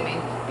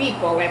 sediment,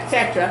 people,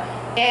 etc.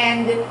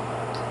 And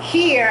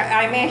here,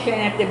 I mentioned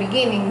at the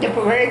beginning, the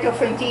Pareto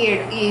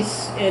frontier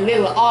is a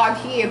little odd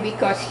here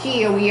because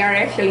here we are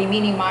actually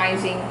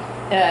minimizing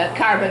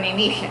carbon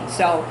emissions.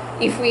 So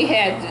if we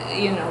had,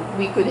 you know,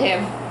 we could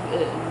have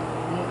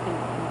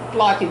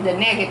plotted the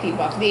negative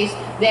of this.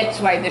 That's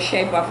why the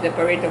shape of the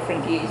Pareto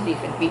frontier is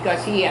different,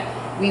 because here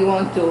we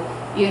want to,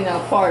 you know,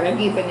 for a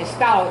given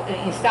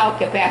installed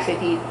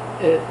capacity,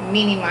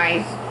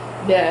 minimize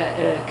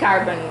the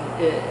carbon,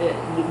 the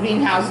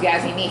greenhouse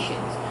gas emissions.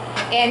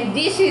 And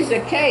this is a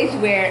case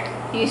where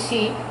you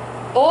see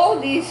all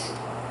these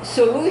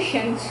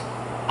solutions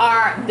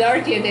are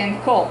dirtier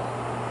than coal.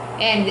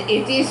 And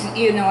it is,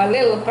 you know, a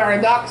little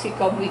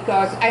paradoxical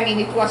because, I mean,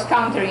 it was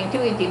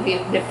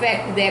counterintuitive, the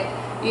fact that,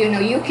 you know,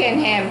 you can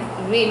have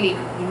really,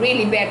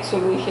 really bad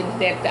solutions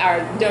that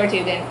are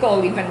dirtier than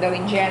coal, even though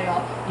in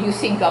general you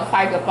think of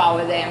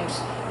hydropower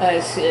dams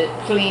as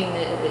clean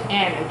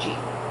energy.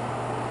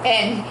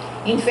 And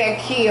in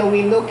fact, here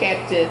we look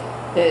at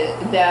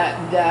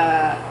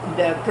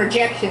the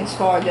projections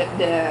for the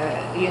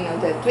you know,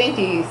 the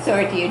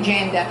 2030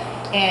 agenda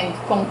and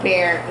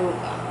compare,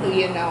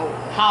 you know,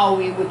 how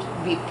we would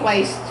be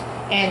placed,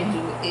 and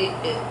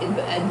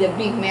the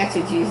big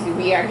message is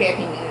we are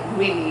getting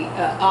really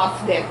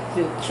off that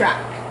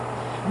track.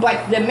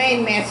 But the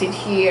main message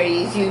here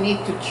is you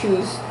need to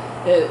choose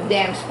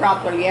dams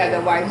properly,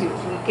 otherwise you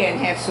can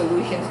have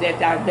solutions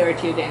that are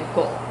dirtier than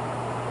coal.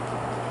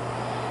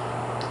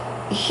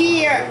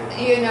 Here,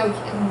 you know,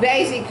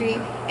 basically,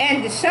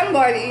 and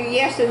somebody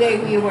yesterday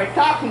we were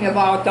talking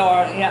about,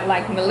 or you know,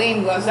 like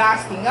Melinda was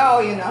asking,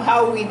 oh, you know,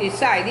 how we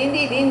decide.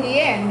 Indeed, in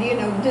the end, you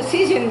know,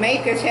 decision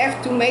makers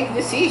have to make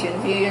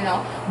decisions, you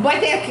know,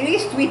 but at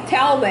least we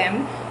tell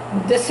them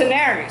the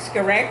scenarios,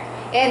 correct?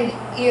 And,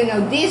 you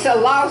know, this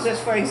allows us,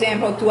 for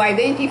example, to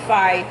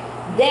identify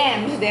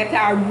dams that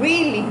are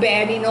really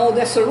bad in all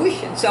the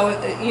solutions. So,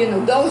 you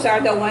know, those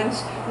are the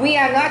ones we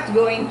are not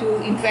going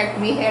to, in fact,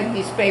 we have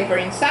this paper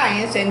in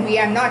Science and we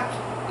are not,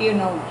 you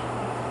know,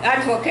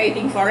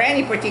 advocating for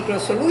any particular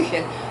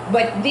solution.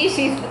 But this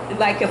is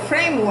like a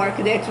framework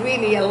that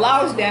really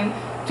allows them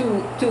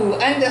to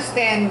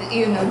understand,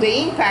 you know,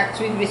 the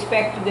impacts with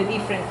respect to the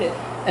different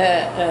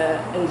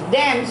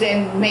dams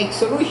and make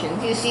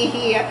solutions. You see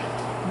here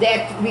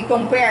that we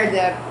compare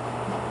the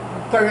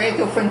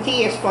Pareto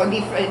frontiers for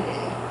different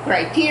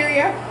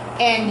criteria,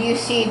 and you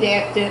see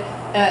that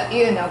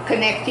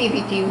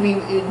connectivity,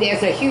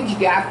 there's a huge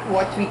gap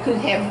what we could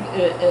have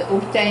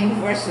obtained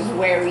versus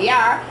where we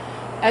are.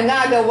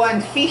 Another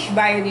one, fish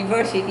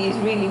biodiversity is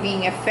really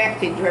being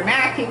affected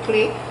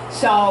dramatically.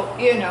 So,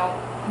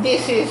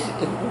 this is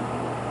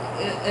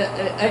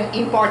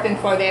important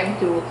for them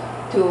to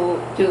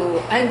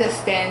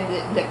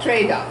understand the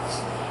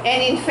trade-offs.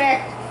 And in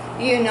fact,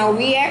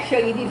 we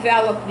actually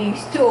developed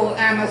this tool,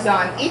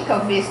 Amazon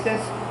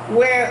EcoVistas,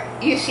 where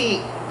you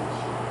see,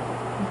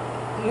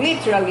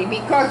 literally,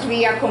 because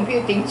we are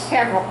computing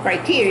several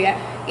criteria,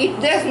 it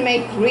doesn't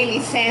make really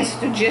sense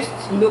to just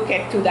look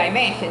at 2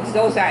 dimensions.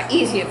 Those are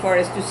easier for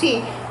us to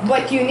see,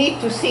 but you need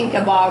to think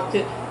about,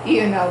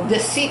 the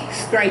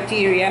 6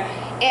 criteria.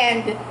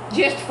 And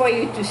just for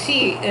you to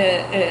see,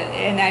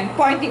 and I'm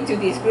pointing to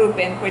this group,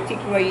 and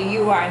particularly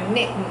you are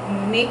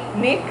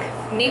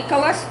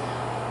Nicholas,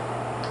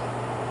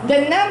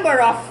 the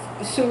number of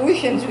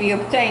solutions we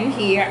obtain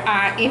here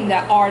are in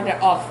the order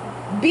of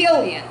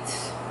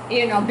billions.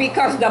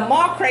 Because the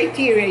more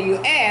criteria you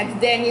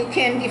add, then you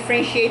can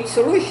differentiate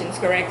solutions,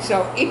 correct?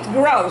 So it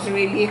grows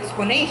really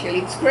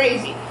exponentially. It's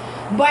crazy.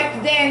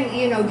 But then,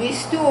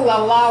 this tool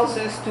allows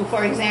us to,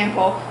 for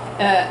example,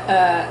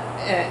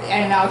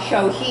 and I'll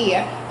show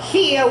here.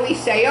 Here we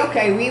say,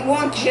 okay, we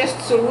want just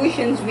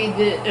solutions with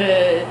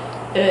 80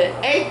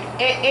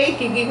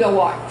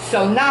 gigawatts.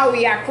 So now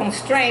we are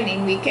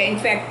constraining. We can,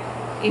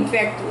 in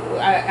fact,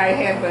 I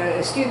have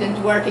a student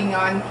working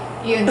on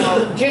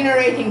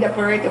generating the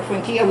Pareto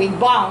frontier with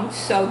bounds,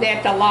 so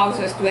that allows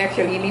us to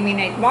actually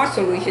eliminate more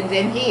solutions.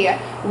 And here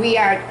we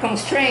are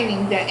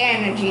constraining the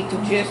energy to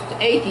just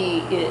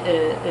 80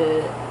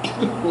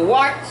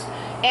 watts,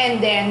 and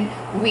then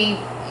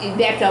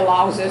that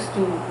allows us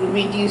to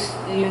reduce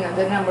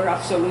the number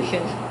of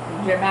solutions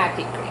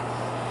dramatically.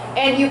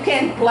 And you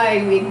can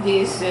play with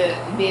this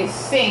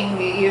thing,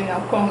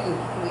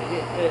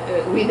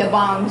 with the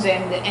bounds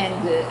and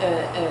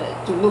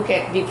to look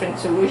at different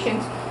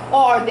solutions.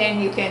 Or then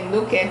you can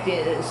look at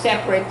the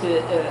separate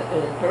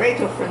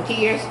Pareto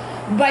frontiers.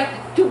 But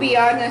to be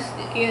honest,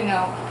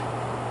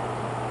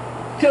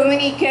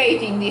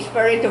 communicating this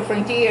Pareto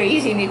frontier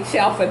is in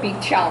itself a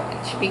big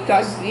challenge,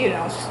 because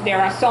there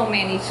are so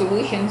many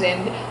solutions,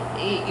 and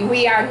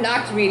we are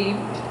not really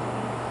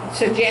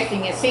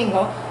suggesting a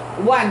single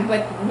one,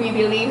 but we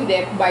believe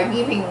that by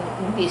giving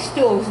these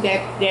tools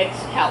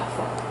that's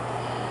helpful.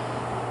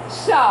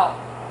 So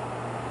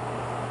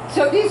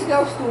this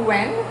goes to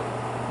when?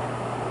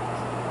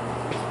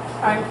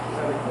 Want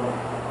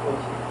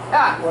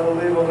to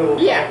leave a little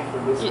time for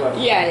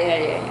discussion.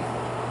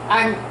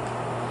 Yeah.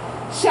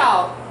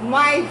 So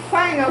my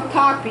final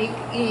topic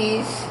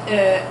is,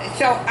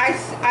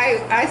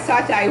 I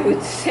thought I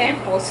would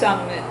sample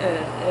some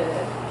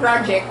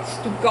projects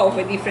to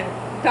cover different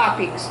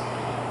topics,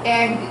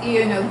 and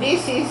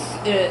this is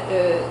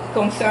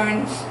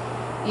concerns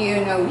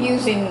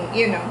using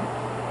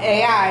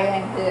AI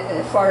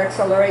and for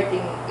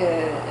accelerating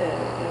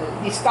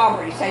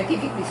discovery,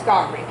 scientific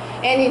discovery.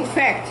 And in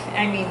fact,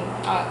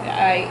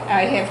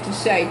 I have to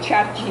say,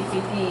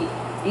 ChatGPT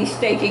is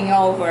taking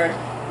over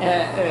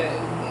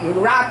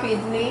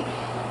rapidly.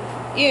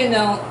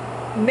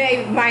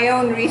 My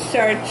own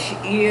research,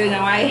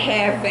 I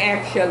have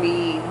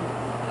actually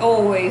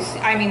always,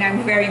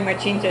 I'm very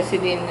much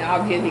interested in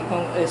obviously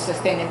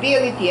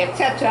sustainability,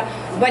 etc.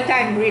 But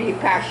I'm really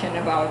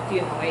passionate about,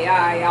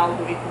 AI,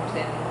 algorithms,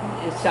 and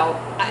so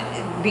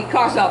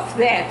because of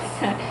that,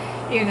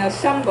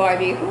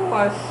 somebody who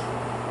was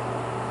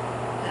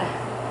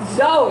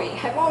Zoe.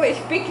 I'm always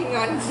picking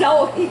on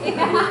Zoe.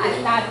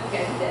 Not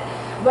good.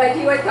 But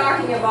you were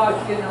talking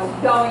about,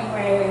 going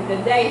where the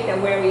data,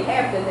 where we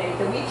have the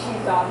data, which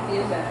is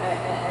obvious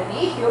an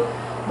issue.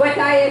 But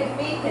I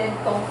admit and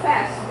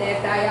confess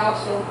that I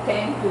also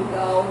tend to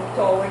go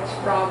towards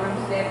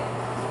problems that,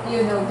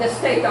 the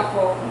state of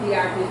the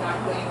art is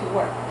not going to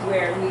work,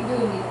 where we do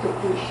need to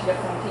push the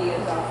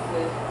frontiers of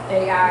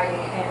AI,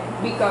 and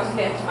because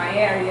that's my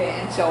area,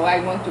 and so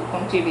I want to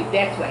contribute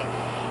that way.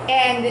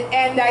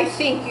 And I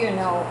think,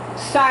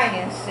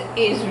 science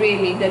is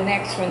really the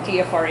next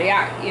frontier for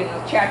AI.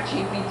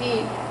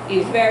 ChatGPT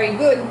is very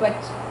good, but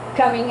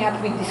coming up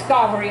with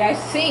discovery, I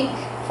think,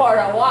 for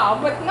a while,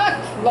 but not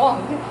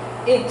long,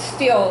 it's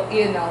still,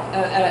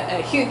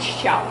 a huge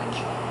challenge.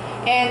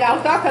 And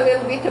I'll talk a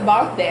little bit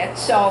about that.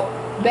 So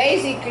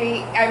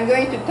basically, I'm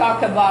going to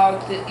talk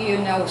about,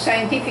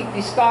 scientific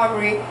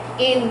discovery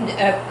in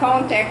a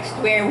context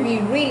where we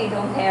really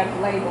don't have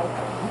labeled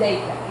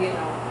data,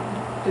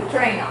 to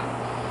train on.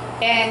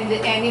 And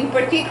in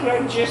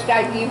particular, just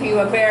I give you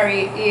a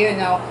very,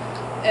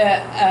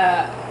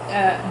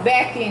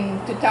 back in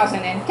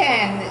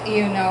 2010,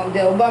 the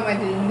Obama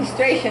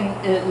administration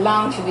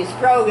launched this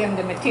program,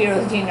 the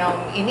Materials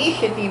Genome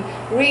Initiative,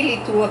 really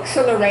to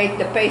accelerate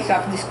the pace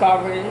of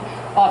discovery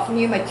of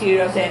new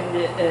materials and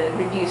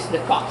reduce the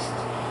cost.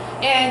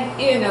 And,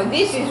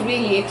 this is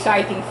really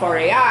exciting for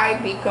AI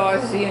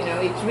because,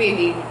 it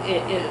really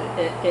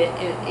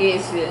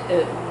is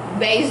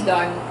based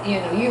on,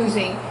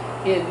 using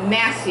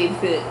massive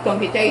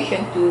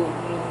computation to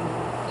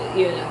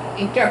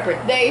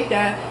interpret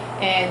data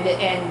and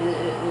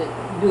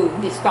do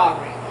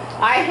discovery.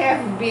 I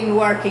have been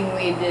working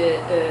with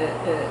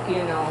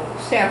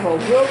several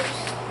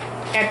groups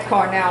at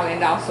Cornell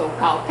and also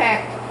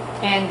Caltech,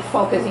 and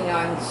focusing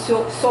on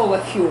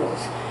solar fuels.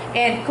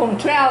 And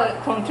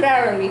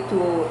contrarily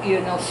to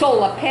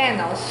solar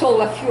panels,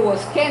 solar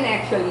fuels can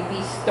actually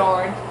be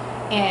stored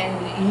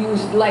and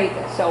used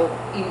later. So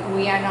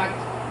we are not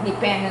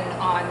dependent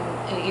on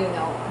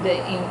the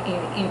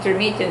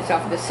intermittence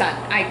of the sun.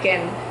 I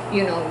can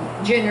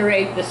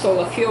generate the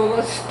solar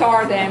fuels,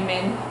 store them,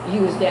 and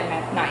use them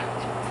at night.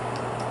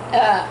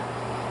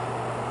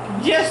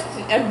 Just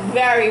a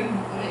very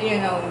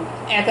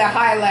at a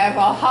high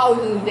level, how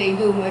do they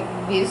do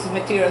this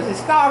materials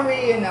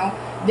discovery?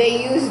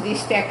 They use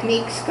these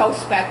techniques,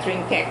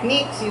 co-spattering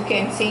techniques. You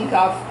can think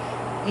of,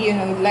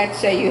 let's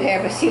say you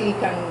have a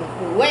silicon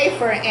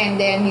wafer and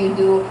then you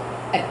do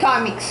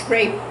atomic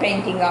spray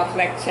painting of,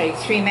 let's say,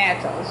 3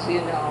 metals,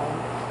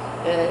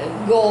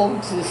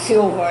 gold,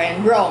 silver,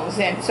 and bronze.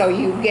 And so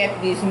you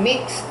get this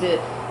mixed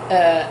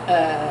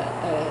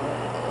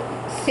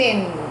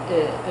thin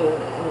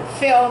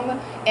film,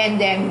 and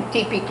then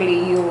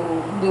typically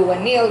you do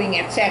annealing,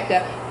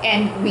 etc.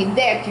 And with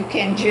that you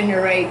can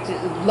generate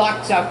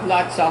lots of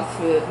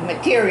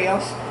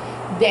materials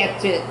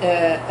that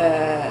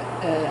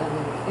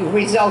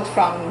result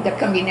from the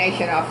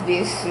combination of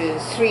these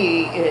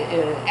 3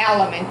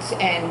 elements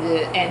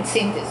and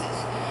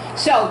synthesis.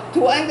 So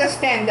to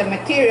understand the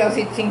materials,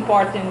 it's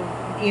important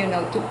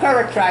to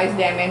characterize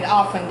them, and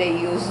often they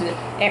use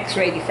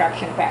X-ray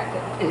diffraction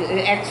pattern,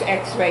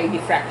 X-ray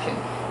diffraction,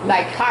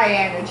 like high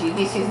energy.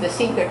 This is the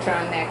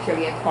synchrotron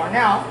actually at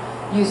Cornell,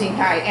 using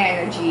high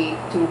energy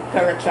to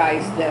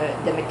characterize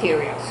the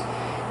materials.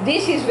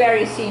 This is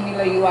very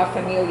similar. You are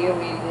familiar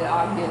with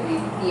obviously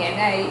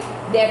DNA.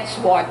 That's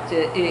what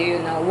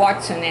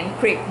Watson and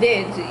Crick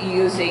did,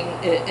 using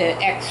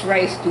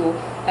X-rays to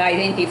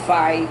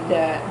identify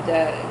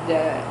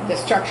the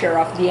structure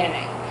of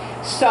DNA.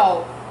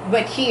 So,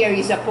 but here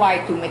is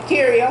applied to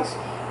materials,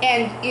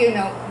 and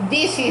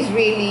this is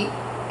really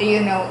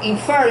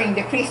inferring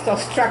the crystal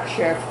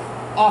structure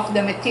of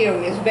the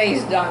materials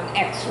based on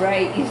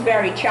X-ray is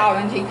very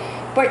challenging,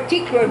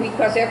 particularly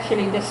because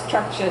actually the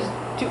structures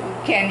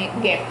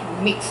can get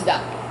mixed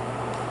up.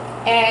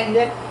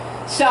 And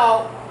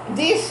so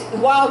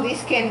while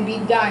this can be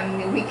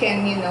done, we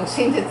can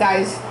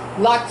synthesize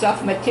lots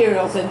of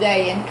materials a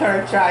day and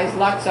characterize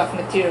lots of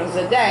materials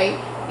a day.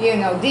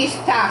 This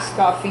task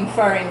of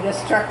inferring the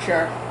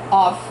structure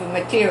of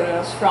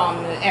materials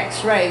from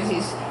X-rays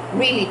is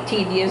really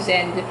tedious,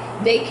 and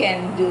they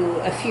can do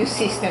a few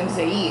systems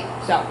a year.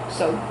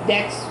 So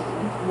that's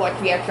what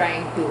we are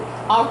trying to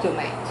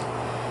automate.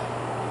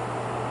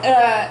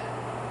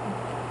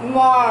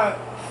 More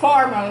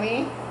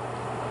formally,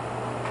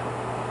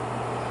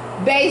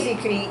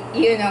 basically,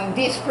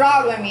 this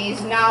problem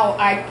is, now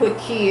I put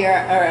here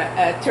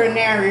a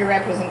ternary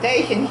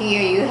representation.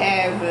 Here you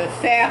have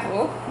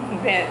ferro,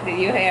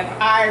 you have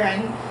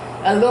iron,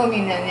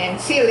 aluminum, and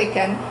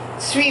silicon,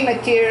 3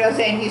 materials,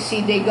 and you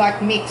see they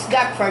got mixed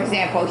up. For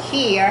example,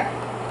 here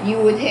you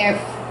would have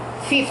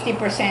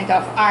 50%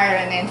 of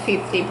iron and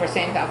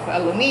 50% of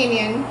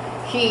aluminum.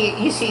 Here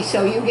you see,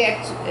 so you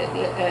get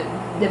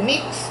the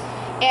mix,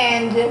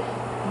 and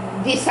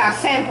these are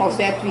samples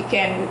that we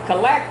can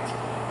collect.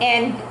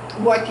 And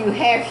what you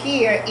have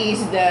here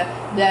is the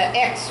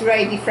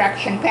X-ray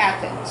diffraction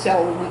pattern.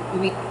 So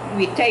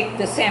we take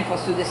the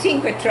samples to the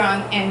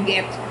synchrotron and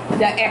get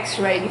the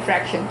X-ray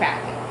diffraction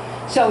pattern.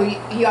 So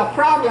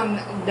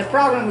the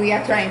problem we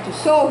are trying to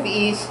solve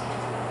is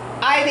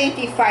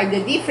identify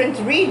the different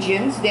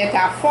regions that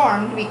are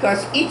formed,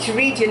 because each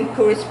region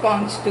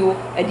corresponds to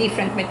a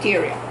different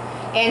material.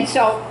 And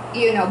so,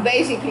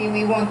 basically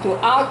we want to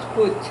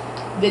output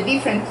the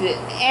different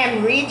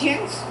M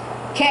regions,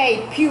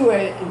 K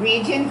pure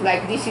regions,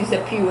 like this is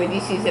a pure,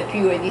 this is a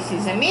pure, this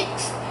is a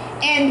mix,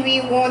 and we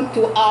want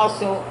to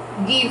also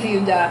give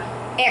you the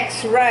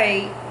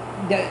X-ray,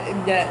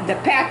 the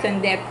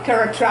pattern that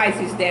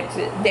characterizes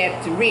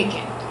that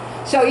region.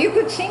 So you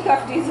could think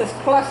of this as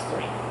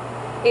clustering,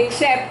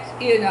 except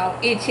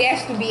it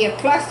has to be a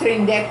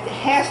clustering that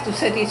has to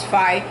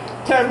satisfy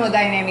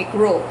thermodynamic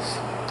rules,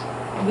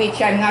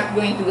 which I'm not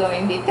going to go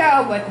in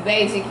detail, but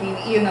basically,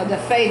 the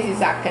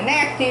phases are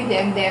connected,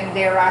 and then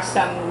there are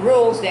some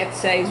rules that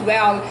says,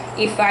 well,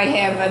 if I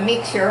have a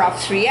mixture of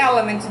 3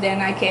 elements,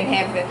 then I can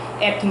have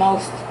at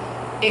most,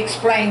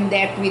 explain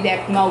that with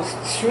at most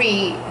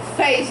 3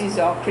 phases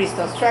or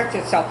crystal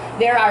structures. So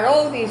there are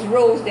all these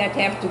rules that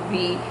have to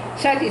be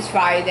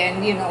satisfied,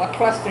 and a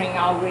clustering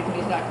algorithm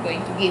is not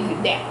going to give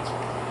you that.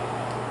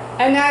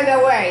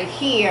 Another way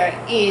here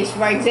is,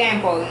 for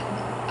example,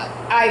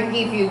 I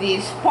give you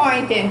this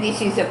point, and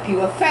this is a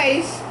pure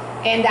phase,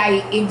 and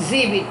I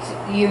exhibit,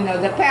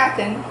 the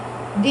pattern.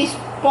 This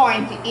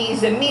point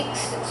is a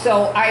mix,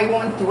 so I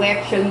want to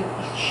actually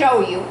show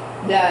you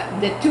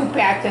the 2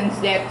 patterns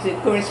that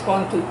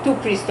correspond to 2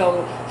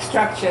 crystal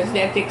structures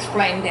that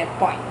explain that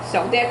point.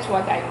 So that's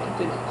what I want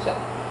to do. So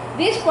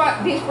This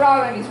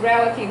problem is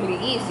relatively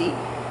easy,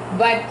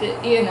 but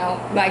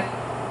like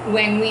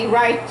when we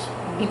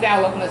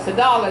develop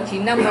methodology,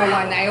 number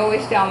one, I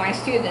always tell my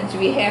students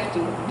we have to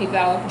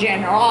develop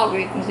general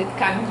algorithms. It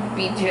can't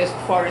be just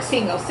for a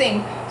single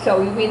thing,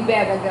 so we'd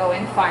better go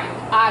and find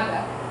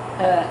other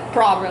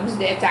problems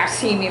that are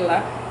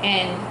similar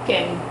and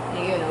can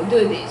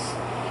do this.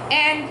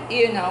 And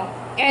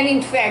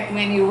in fact,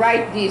 when you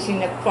write this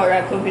for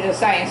a computer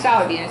science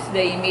audience,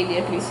 they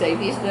immediately say,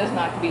 this does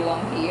not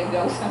belong here,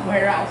 go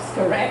somewhere else,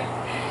 correct?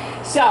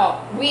 So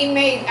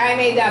I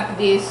made up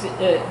this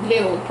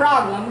little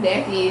problem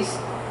that is,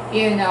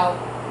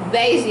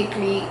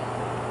 basically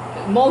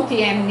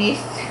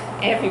multi-MNIST.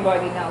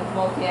 Everybody knows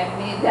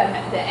multi-MNIST,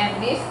 the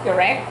MNIST,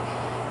 correct?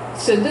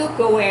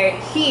 Sudoku, where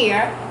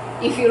here,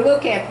 if you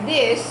look at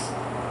this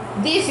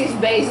is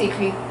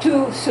basically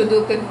two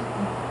Sudoku.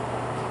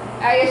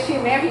 I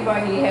assume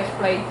everybody has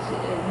played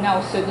no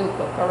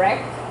Sudoku,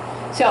 correct?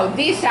 So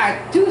these are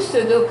two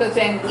Sudokus,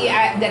 and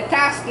the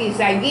task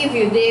is I give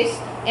you this,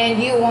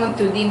 and you want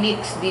to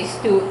demix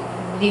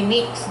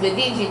the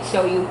digits,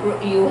 so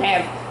you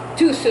have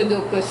two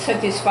Sudokus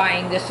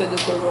satisfying the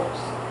Sudoku rules.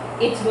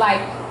 It's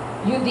like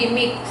you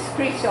demix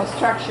crystal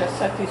structures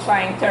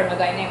satisfying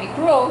thermodynamic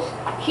rules.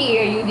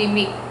 Here you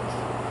demix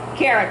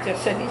characters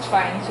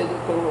satisfying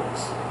Sudoku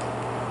rules.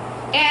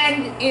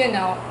 And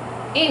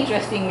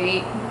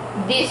interestingly,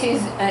 this is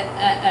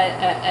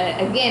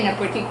again a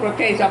particular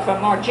case of a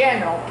more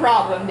general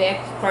problem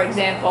that, for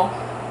example,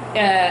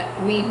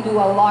 we do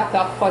a lot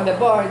of for the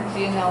birds,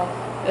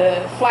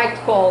 flight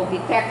call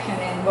detection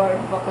and bird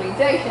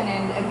vocalization.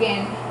 And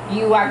again,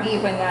 you are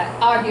given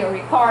an audio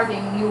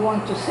recording. You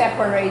want to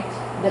separate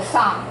the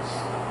sounds,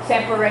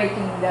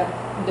 separating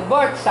the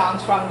bird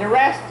sounds from the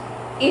rest.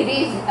 It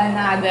is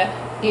another,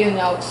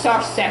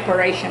 source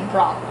separation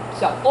problem.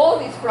 So all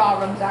these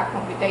problems are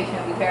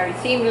computationally very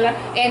similar,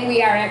 and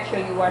we are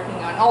actually working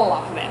on all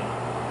of them.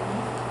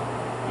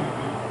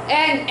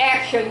 And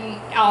actually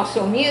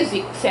also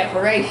music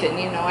separation.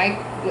 I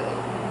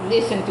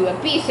listen to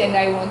a piece and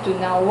I want to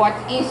know what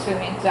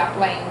instruments are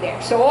playing there.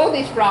 So all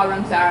these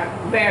problems are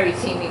very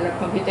similar,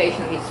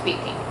 computationally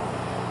speaking.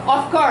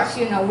 Of course,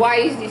 why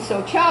is this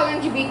so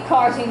challenging?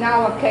 Because in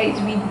our case,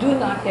 we do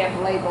not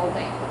have label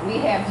data. We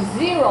have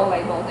zero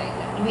label data.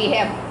 We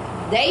have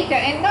data,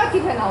 and not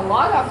even a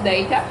lot of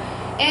data.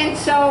 And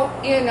so,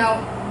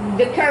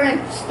 the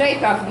current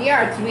state of the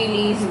art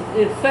really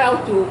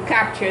failed to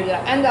capture the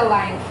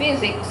underlying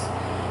physics,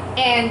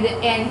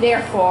 and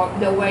therefore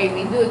the way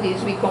we do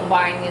this, we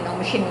combine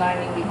machine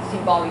learning with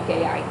symbolic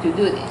AI to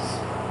do this.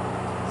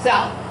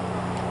 So,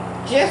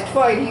 just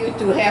for you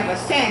to have a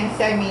sense,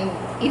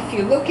 if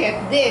you look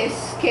at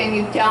this, can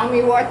you tell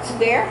me what's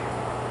there?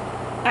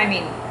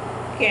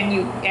 Can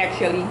you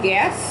actually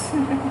guess?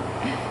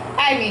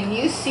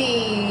 You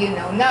see,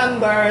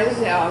 numbers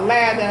or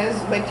letters,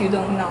 but you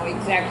don't know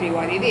exactly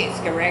what it is,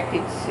 correct?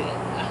 It's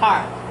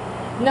hard.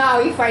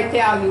 Now, if I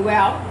tell you,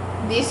 well,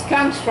 this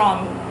comes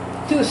from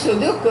two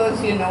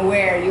Sudokus,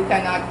 where you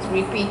cannot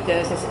repeat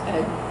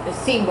a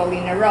symbol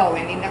in a row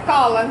and in a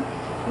column,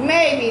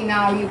 maybe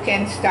now you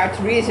can start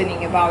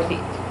reasoning about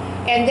it.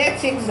 And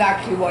that's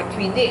exactly what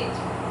we did.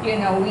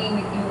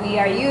 We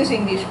are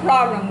using this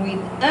problem with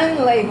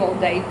unlabeled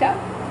data,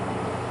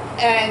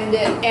 and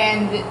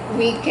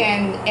we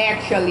can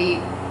actually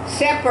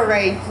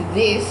separate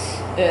these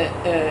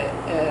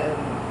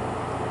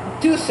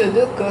two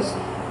Sudokus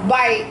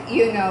by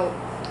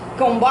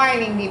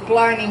combining deep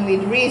learning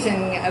with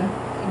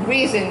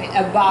reason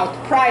about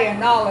prior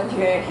knowledge,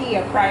 where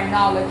here prior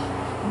knowledge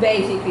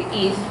basically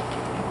is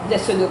the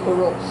Sudoku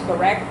rules,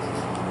 correct?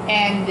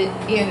 And do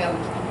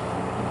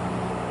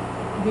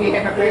you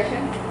have a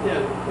question? Yeah,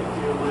 if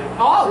you don't mind.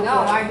 Oh, no,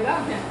 I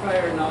love it.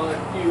 Prior knowledge,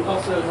 you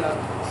also have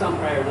some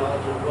prior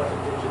knowledge of what a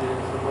digit is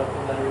and what the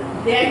letter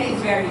is. That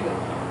is very good.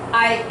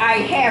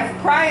 I have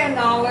prior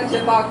knowledge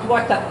about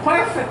what a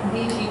perfect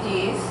digit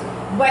is,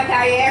 but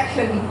I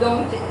actually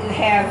don't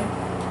have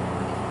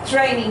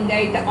training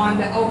data on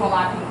the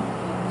overlapping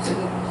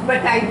Sudokus.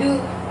 But I do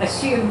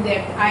assume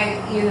that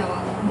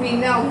we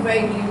know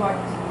vaguely what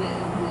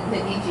the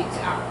digits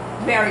are.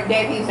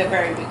 That is a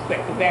very good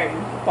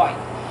point.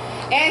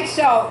 And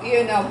so,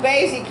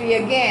 basically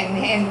again,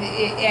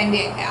 and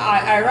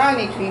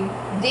ironically,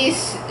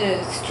 this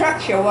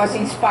structure was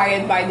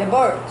inspired by the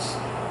birds,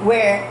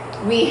 where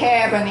we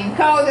have an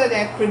encoder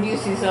that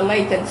produces a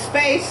latent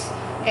space,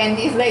 and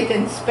this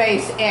latent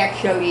space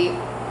actually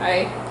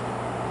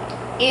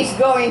is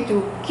going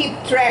to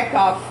keep track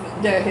of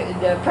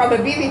the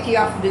probability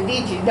of the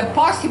digit, the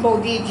possible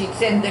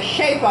digits, and the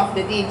shape of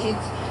the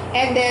digits.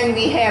 And then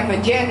we have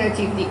a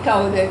generative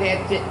decoder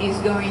that is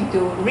going to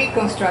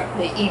reconstruct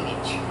the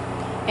image.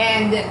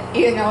 And,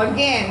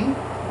 again,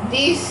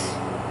 this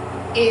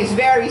is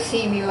very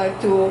similar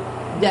to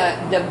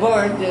the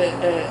bird,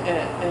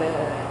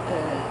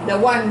 the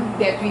one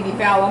that we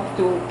developed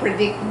to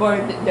predict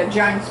the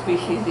giant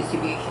species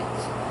distributions.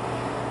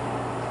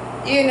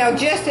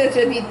 Just as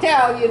a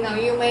detail,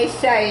 you may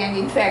say, and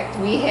in fact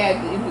we had,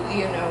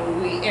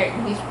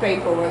 this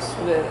paper was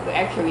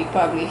actually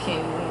published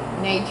in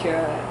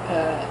Nature,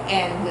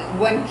 and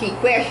one key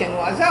question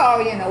was,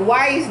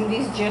 why isn't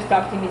this just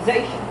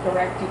optimization,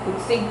 correct? You could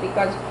think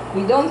because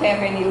we don't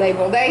have any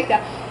label data,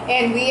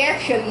 and we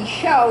actually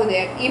show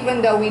that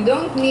even though we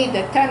don't need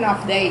a ton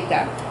of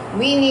data,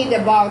 we need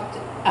about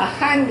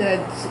 100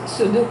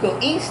 Sudoku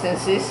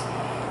instances,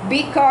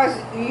 because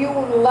you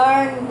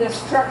learn the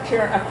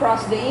structure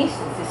across the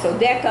instances. So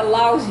that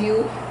allows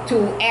you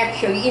to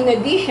actually, in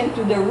addition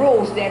to the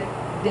rules that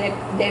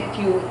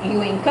you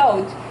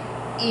encode,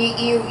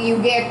 you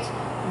get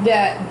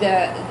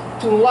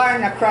to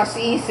learn across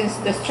the instance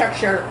the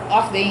structure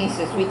of the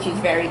instance, which is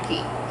very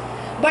key.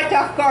 But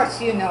of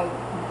course,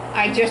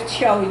 I just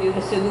showed you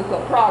the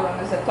Sudoku problem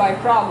as a toy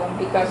problem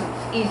because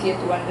it's easier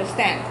to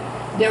understand.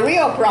 The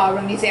real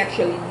problem is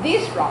actually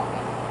this problem,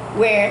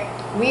 where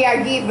we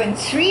are given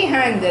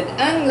 300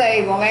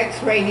 unlabeled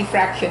X-ray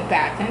diffraction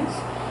patterns,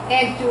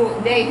 and to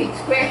David's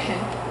question,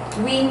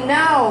 we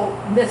know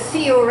the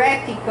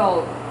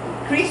theoretical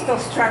crystal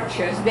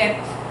structures that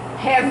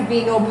have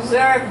been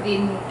observed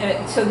in,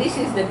 so this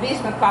is the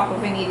bismuth copper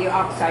vanadium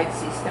oxide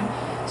system.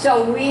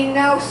 So we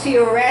know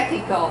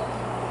theoretical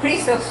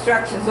crystal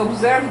structures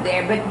observed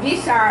there, but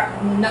these are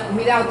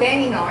without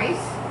any noise.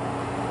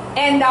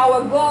 And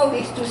our goal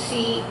is to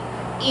see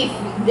if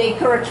they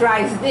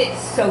characterize this.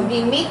 So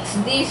we mix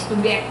this to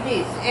get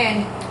this.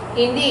 And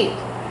indeed,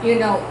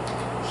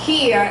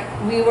 here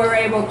we were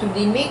able to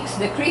demix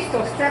the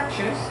crystal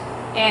structures,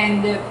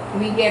 and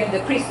we get the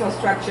crystal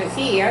structures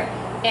here.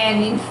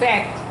 And in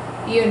fact,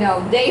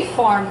 they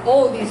form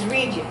all these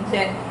regions.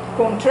 And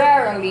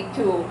contrarily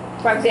to,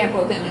 for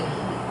example,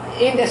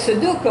 in the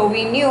Sudoku,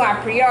 we knew a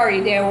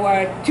priori there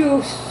were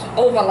 2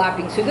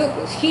 overlapping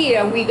Sudokus.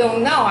 Here, we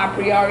don't know a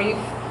priori if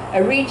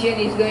a region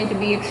is going to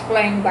be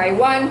explained by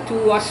 1,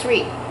 2, or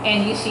 3.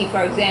 And you see,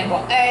 for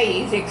example,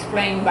 A is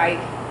explained by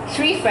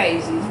 3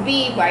 phases,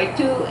 B by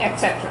 2,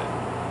 etc.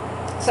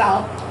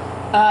 So,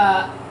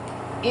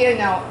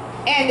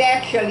 and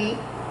actually,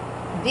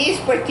 this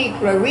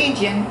particular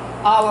region,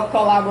 our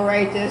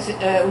collaborators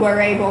were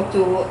able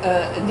to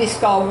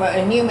discover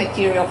a new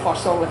material for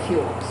solar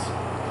fuels.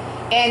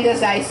 And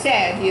as I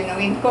said,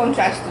 in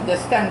contrast to the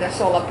standard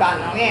solar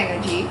panel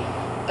energy,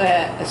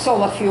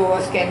 solar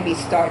fuels can be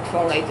stored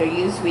for later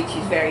use, which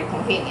is very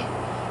convenient.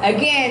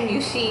 Again,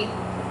 you see,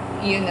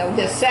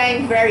 the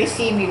same very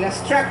similar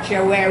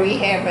structure where we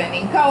have an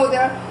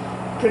encoder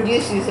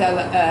produces an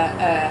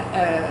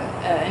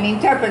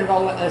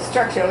interpretable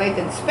structure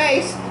latent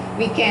space.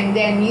 We can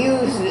then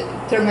use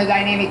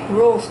thermodynamic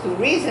rules to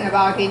reason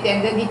about it,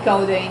 and the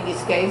decoder in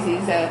this case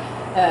is a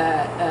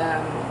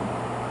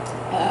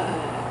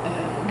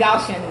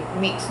Gaussian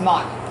mixed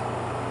model.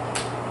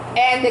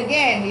 And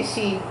again, you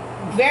see,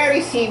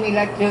 very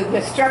similar to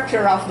the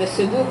structure of the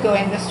Sudoku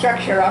and the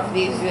structure of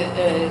these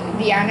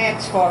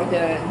DIMACS for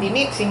the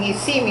demixing is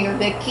similar.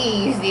 The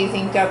key is this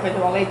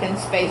interpretable latent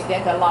space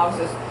that allows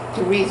us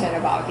to reason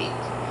about it.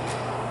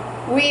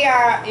 We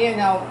are,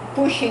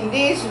 pushing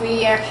this.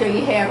 We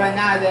actually have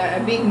a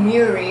big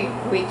MURI,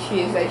 which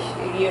is,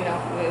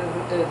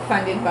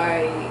 funded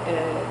by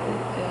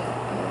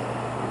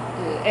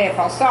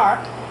AFL-SAR.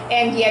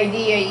 And the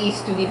idea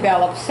is to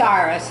develop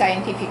SAR, a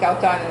scientific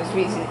autonomous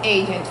reason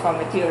agent for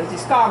materials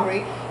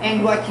discovery.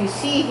 And what you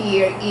see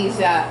here is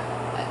a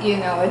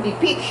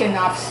depiction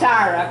of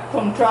SAR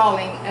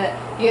controlling,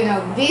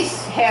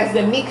 this has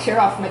the mixture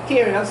of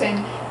materials,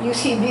 and you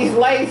see this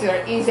laser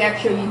is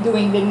actually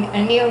doing the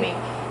annealing.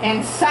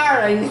 And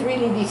SAR is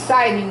really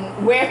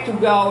deciding where to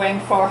go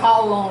and for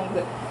how long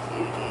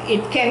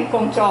it can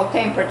control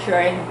temperature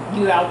and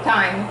dual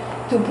time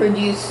to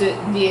produce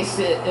the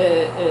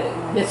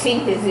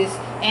synthesis,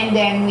 and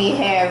then we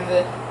have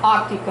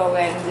optical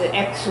and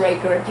X-ray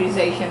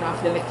characterization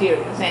of the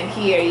materials. And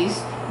here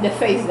is the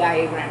phase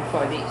diagram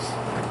for this.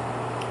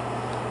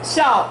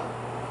 So,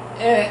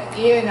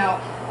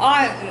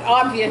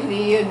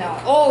 obviously,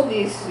 all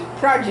these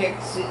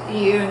projects,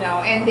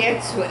 and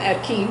that's a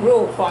key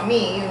rule for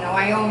me.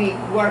 I only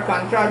work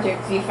on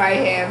projects if I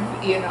have,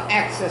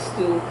 access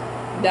to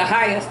the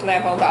highest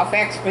level of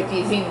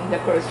expertise in the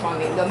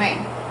corresponding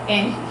domain.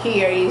 And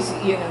here is,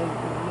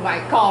 my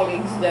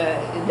colleagues,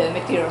 the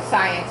material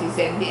sciences,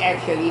 and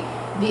actually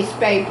this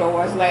paper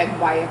was led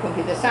by a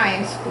computer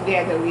science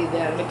together with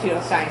the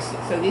material sciences.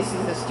 So this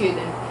is a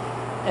student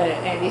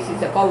and this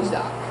is a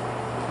postdoc.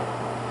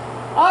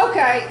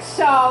 Okay,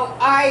 so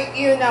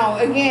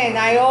again,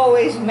 I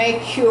always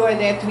make sure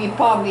that we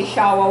publish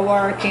our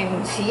work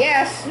in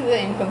CS,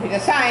 in computer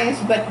science,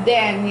 but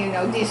then,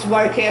 this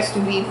work has to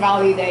be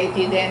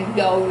validated and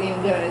go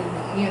in the,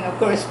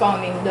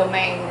 corresponding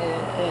domain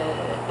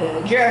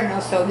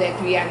journal, so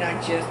that we are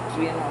not just,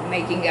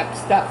 making up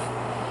stuff.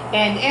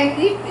 And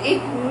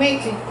it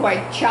makes it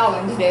quite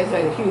challenging. There's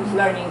a huge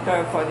learning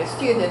curve for the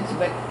students,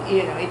 but,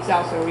 it's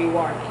also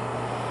rewarding.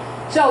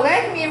 So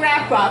let me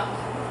wrap up.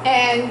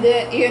 And,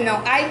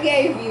 I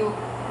gave you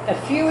a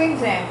few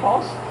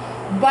examples,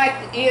 but,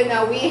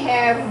 we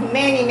have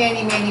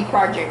many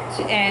projects.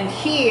 And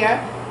here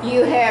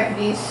you have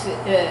this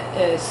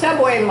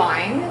subway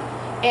line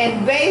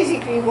And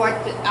basically what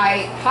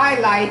I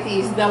highlight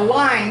is the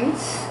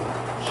lines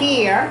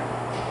here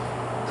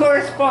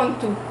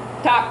correspond to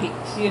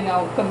topics, you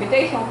know,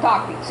 computational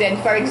topics. And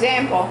for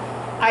example,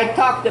 I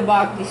talked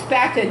about this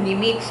pattern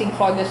demixing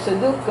for the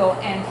Sudoku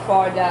and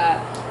for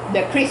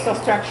the crystal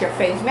structure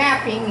phase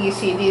mapping. You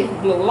see this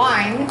blue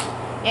line,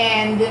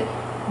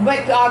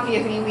 but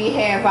obviously we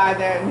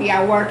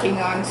are working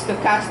on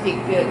stochastic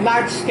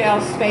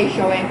large-scale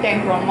spatial and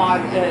temporal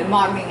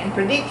modeling and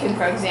prediction,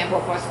 for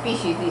example, for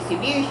species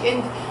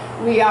distributions.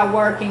 We are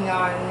working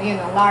on, you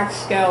know,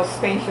 large-scale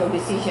spatial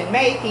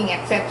decision-making,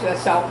 etc.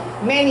 So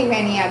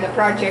many other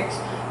projects.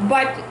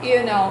 But,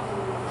 you know,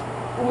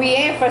 we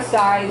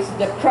emphasize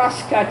the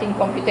cross-cutting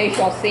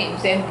computational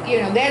themes, and,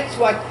 you know, that's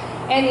what.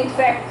 And in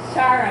fact,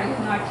 Sarah is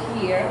not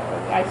here.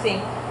 I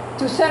think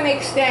to some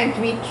extent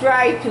we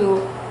try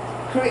to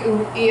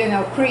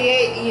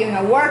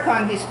work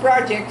on these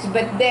projects,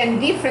 but then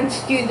different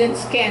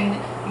students can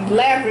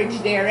leverage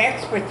their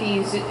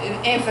expertise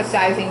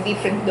emphasizing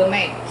different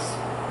domains.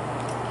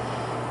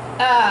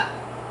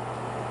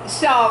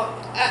 So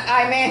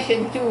I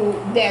mentioned too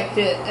that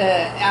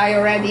I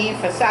already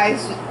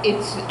emphasized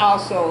it's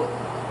also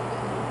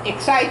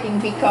exciting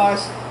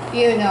because,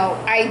 you know,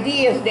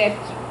 ideas that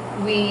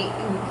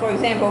for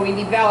example, we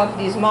developed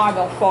this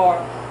model for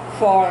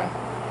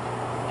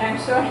I'm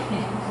sorry,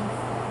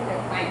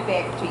 my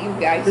back to you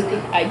guys.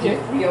 I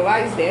just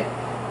realized it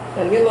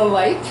a little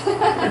late.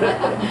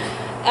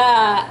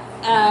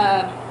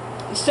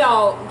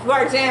 So,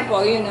 for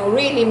example, you know,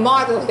 really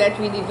models that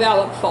we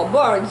developed for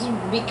birds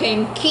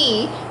became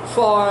key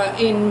for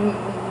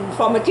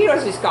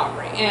materials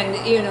discovery, and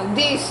you know,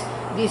 these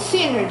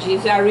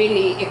synergies are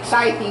really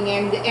exciting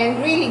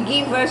and really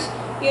give us,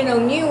 you know,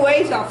 new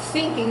ways of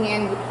thinking,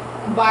 and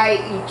by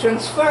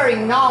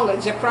transferring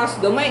knowledge across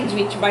domains,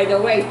 which, by the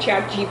way,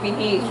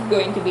 ChatGPT is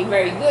going to be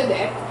very good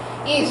at,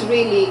 is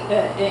really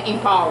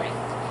empowering.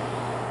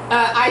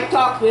 I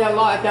talked a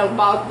lot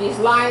about this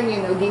line, you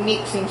know,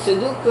 demixing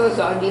Sudokus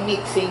or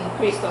demixing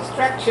crystal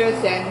structures,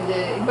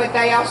 but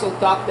I also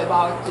talked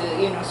about,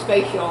 you know,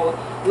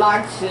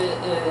 large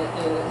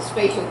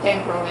spatial,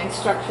 temporal, and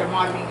structure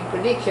modeling and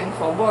prediction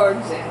for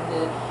birds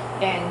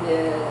and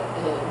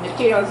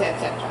materials,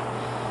 etc.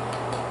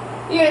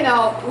 You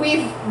know,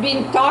 we've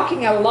been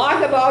talking a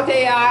lot about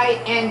AI,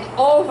 and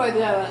over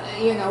the,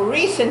 you know,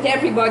 recent,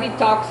 everybody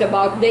talks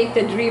about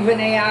data-driven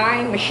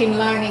AI, machine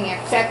learning,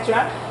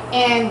 etc.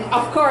 And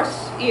of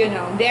course, you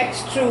know,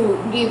 that's true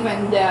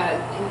given the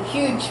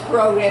huge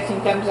progress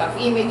in terms of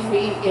image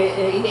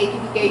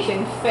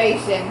identification,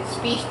 face and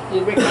speech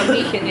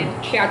recognition in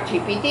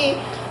ChatGPT.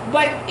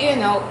 But, you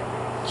know,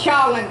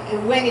 challenge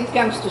when it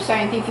comes to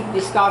scientific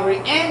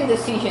discovery and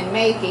decision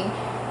making,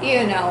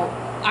 you know,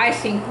 I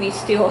think we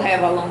still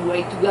have a long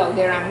way to go.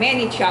 There are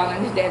many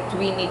challenges that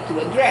we need to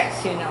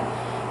address, you know.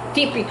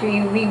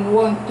 Typically, we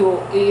want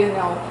to, you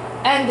know,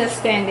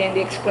 understand and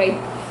explain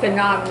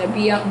phenomena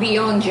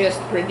beyond just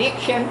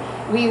prediction.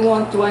 We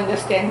want to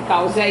understand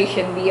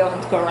causation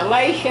beyond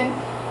correlation.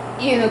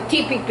 You know,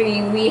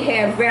 typically we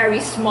have very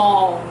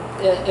small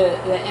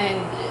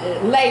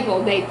and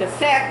labeled data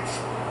sets,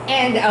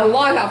 and a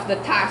lot of the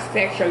tasks,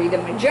 actually the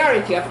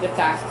majority of the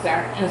tasks,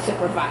 are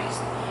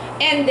unsupervised.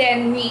 And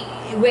then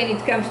when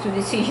it comes to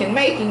decision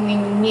making, we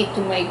need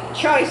to make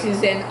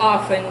choices, and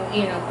often,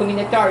 you know,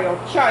 combinatorial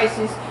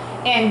choices,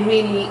 and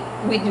really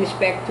with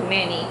respect to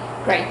many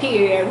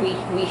criteria,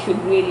 we should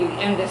really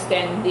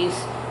understand these,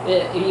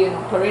 you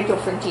know, Pareto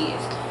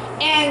frontiers.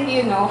 And,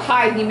 you know,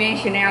 high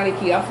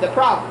dimensionality of the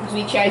problems,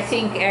 which I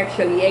think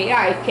actually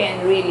AI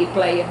can really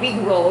play a big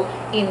role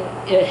in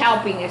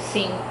helping us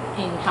think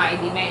in high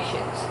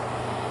dimensions.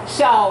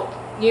 So,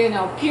 you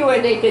know,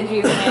 pure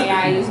data-driven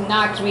AI is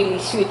not really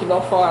suitable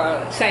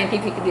for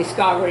scientific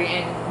discovery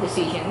and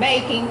decision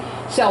making.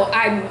 So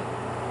I'm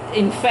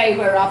in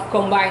favor of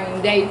combining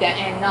data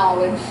and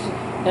knowledge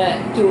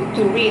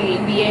to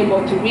really be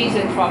able to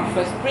reason from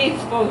first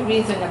principles,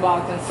 reason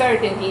about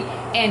uncertainty,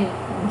 and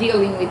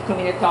dealing with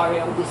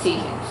combinatorial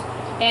decisions.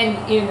 And,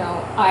 you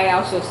know, I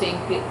also think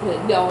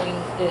going,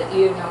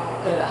 you know,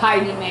 high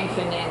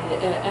dimension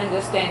and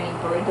understanding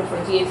Pareto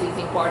frontiers is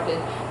important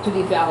to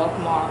develop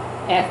more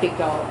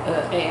ethical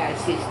AI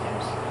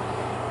systems.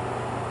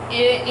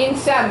 In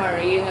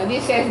summary, you know,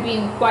 this has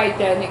been quite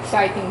an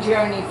exciting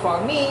journey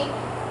for me.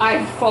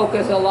 I've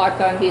focused a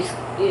lot on this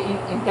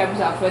in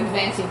terms of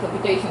advancing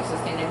computational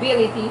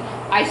sustainability.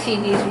 I see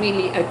this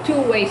really a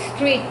two-way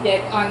street,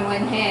 that on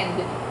one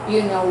hand,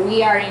 you know,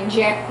 we are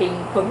injecting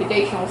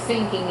computational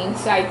thinking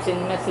insights and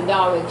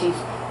methodologies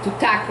to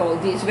tackle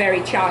these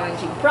very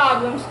challenging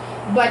problems,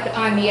 but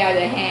on the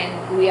other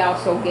hand, we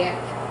also get,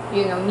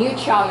 you know, new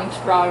challenge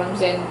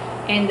problems,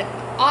 and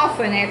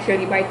often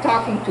actually by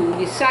talking to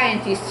the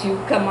scientists, you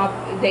come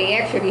up, they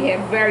actually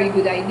have very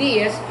good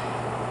ideas,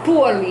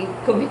 poorly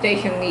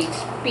computationally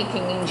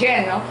speaking in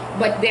general,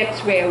 but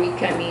that's where we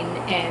come in,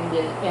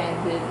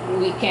 and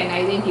we can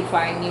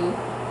identify new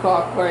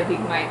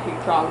paradigmatic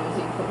problems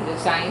in computer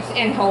science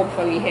and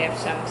hopefully have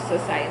some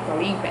societal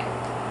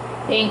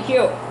impact. Thank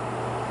you.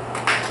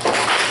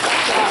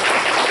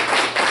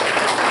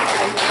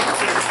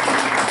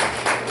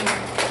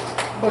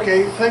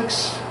 Okay,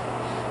 thanks.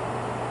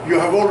 You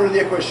have already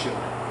a question.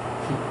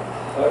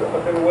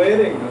 I've been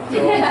waiting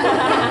until.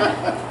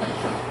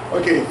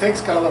 Okay,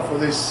 thanks Carla for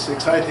this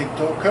exciting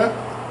talk.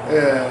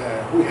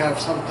 We have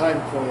some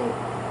time for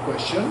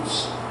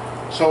questions.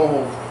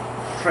 So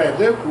Fred,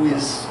 who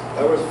is...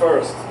 I was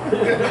first.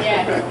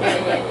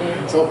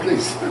 Yeah. So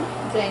please.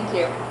 Thank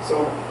you.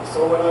 So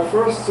when I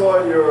first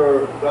saw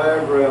your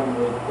diagram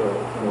with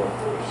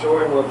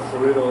showing what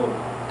Cerrito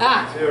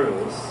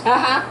materials,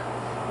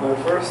 my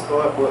first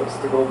thought was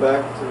to go back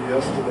to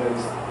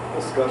yesterday's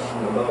discussion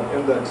about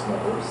index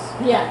numbers.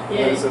 Yeah.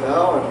 And I said,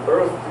 how on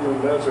earth do you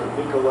measure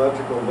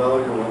ecological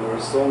value when there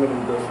are so many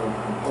different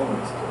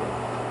components to it?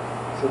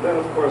 So then,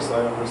 of course,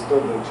 I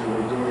understood that you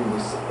were doing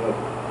this,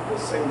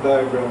 the same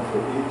diagram for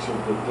each of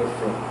the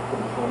different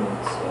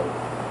components of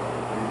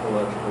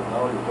ecological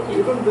value. But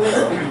even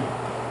there,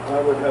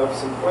 I would have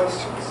some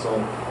questions. So,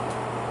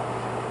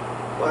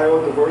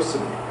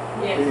 biodiversity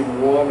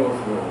being one of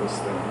those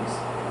things.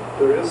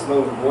 There is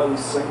no one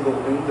single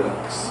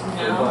index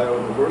for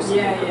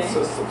biodiversity. It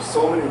consists of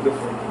so many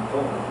different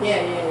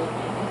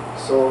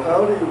components. So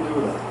how do you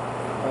do that?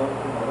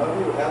 How do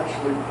you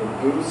actually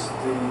produce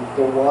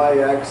the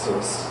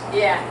y-axis?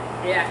 Yeah,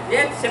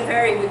 that's a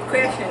very good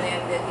question.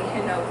 And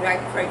like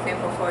for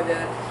example, for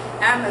the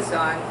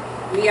Amazon,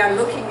 we are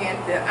looking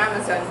at the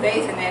Amazon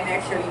basin, and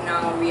actually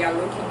now we are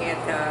looking at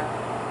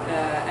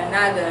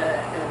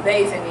another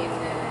basin in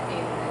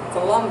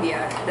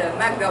Colombia, the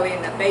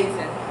Magdalena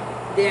Basin.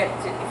 That,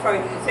 for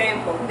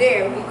example,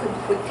 there we could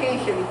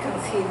potentially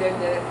consider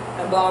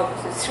about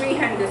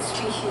 300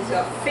 species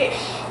of fish.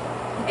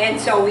 And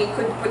so we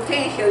could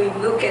potentially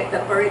look at the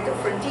Pareto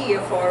frontier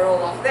for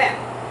all of them.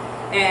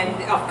 And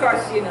of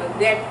course,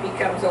 that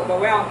becomes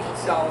overwhelming.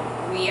 So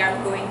we are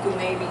going to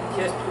maybe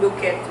just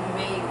look at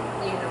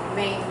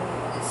main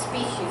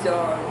species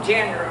or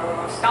genera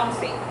or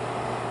something.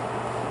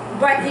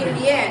 But in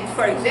the end,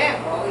 for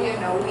example,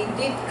 we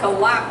did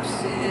collapse,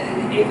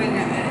 even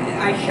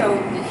I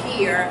showed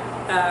here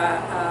a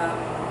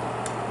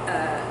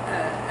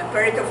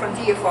Pareto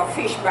frontier for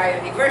fish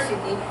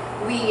biodiversity.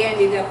 We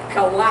ended up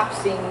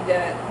collapsing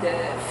the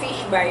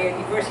fish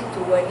biodiversity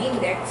to an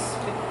index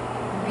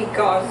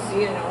because,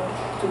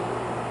 to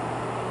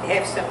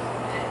have some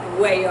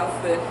way of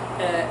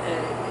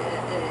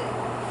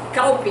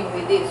coping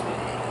with this.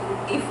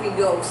 If we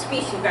go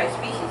species by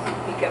species,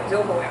 it becomes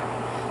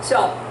overwhelming.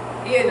 So,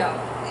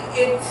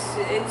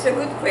 it's a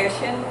good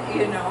question.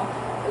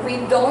 We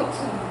don't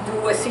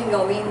do a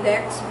single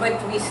index,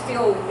 but we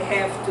still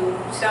have to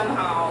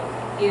somehow,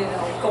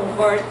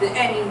 convert,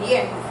 and in the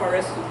end, for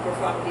us to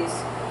perform these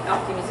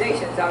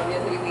optimizations,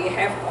 obviously we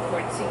have to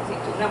convert things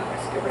into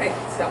numbers, correct?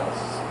 So,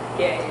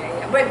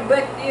 But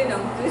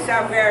these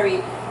are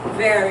very,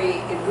 very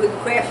good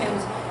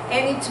questions,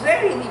 and it's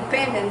very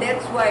dependent.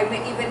 That's why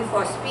even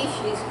for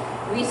species,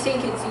 we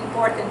think it's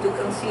important to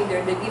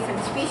consider the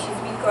different species,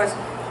 because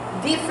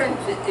different,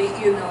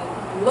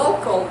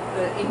 local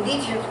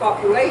indigenous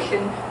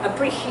population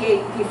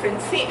appreciate different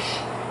fish,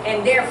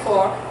 and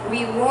therefore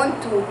we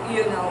want to,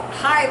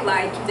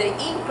 highlight the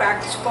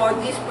impacts for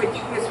this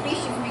particular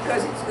species,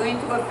 because it's going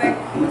to affect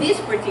this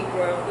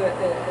particular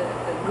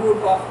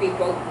group of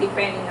people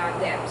depending on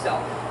them.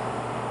 So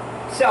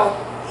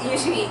you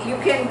see, you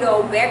can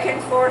go back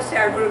and forth,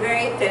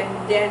 aggregate,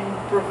 and then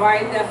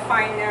provide a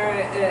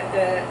finer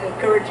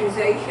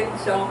characterization.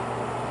 So.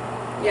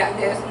 Yeah,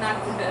 there's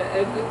not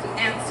a good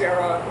answer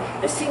or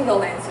a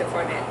single answer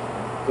for that.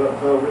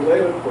 The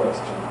related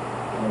question,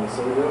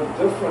 so we have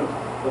different,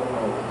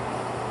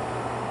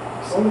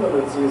 some of them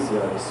it's easy,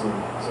 I assume.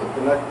 So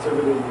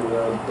connectivity, you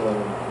have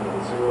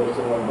 0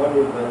 to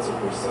 100, that's a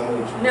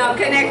percentage. No,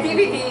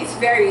 connectivity is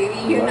very,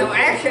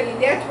 actually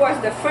that was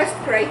the first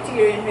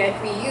criterion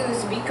that we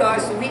used,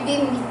 because we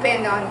didn't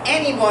depend on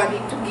anybody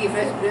to give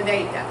us the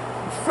data.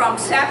 From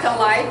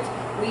satellite,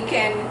 we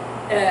can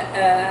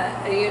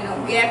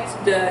get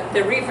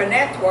the river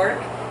network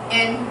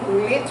and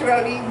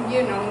literally,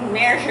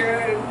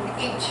 measure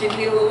each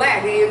little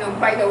leg.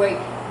 By the way,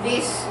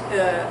 this,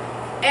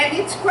 and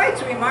it's quite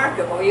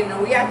remarkable.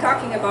 We are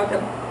talking about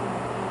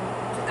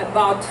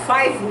about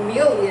 5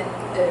 million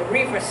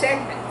river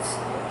segments.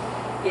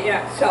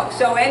 Yeah.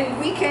 So, and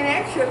we can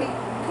actually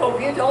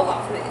compute all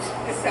of this.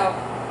 So,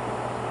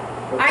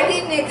 I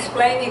didn't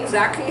explain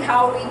exactly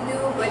how we do,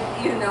 but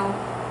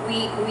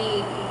we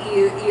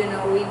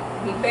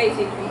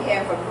basically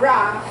have a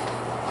graph.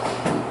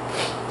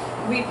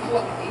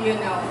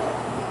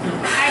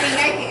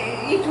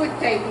 It would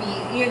take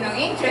me,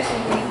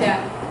 interestingly,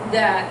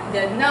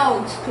 the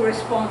nodes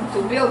correspond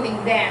to building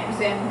dams,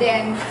 and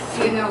then,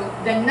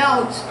 the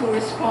nodes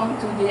correspond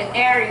to the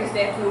areas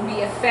that will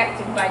be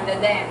affected by the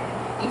dam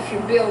if you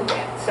build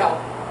that. So,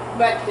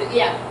 but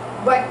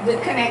the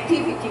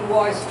connectivity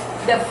was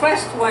the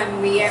first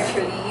one we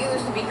actually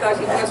used, because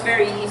it was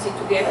very easy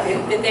to get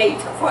the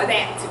data for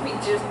that. We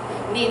just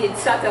needed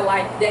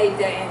satellite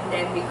data, and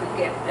then we could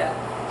get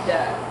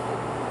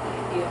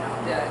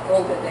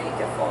all the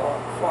data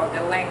for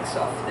the lengths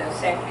of the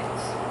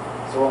segments.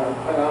 So and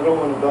I don't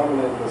want to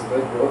dominate this,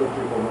 maybe other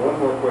people. One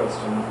more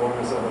question, one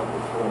I said that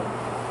before.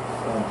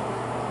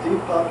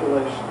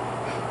 Depopulation.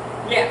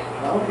 Yeah.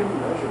 How can you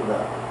measure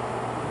that?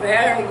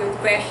 Very good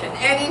question.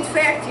 And in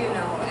fact,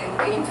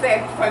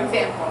 for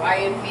example,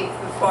 I admit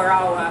for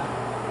our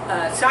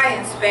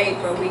science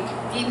paper, we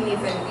didn't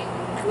even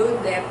include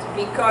that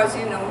because,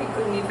 we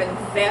couldn't even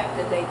vet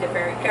the data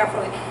very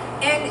carefully.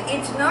 And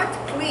it's not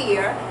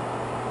clear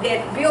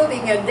that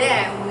building a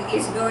dam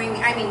is going,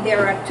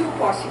 there are two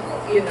possible,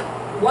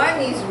 One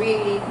is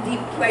really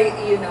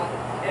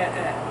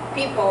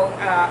people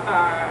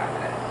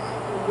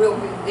will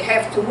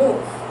have to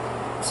move.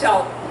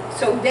 So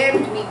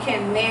then we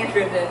can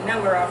measure the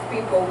number of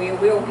people we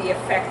will be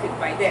affected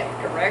by that,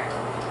 correct?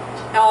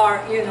 Or,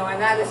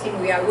 another thing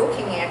we are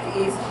looking at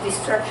is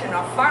destruction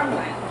of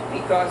farmland,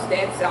 because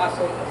that's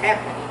also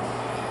happening.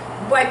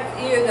 But,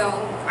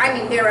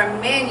 there are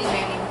many,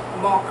 many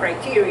more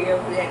criteria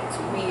that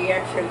we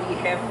actually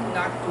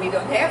we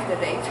don't have the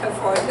data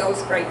for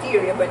those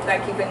criteria, but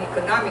like even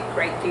economic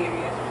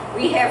criteria.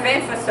 We have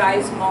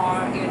emphasized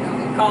more,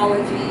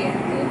 ecology and,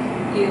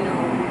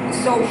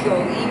 social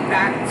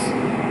impacts,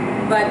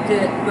 but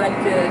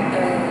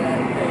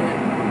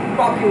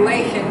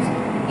populations,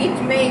 it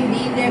may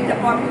be that the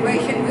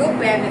population will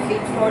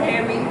benefit for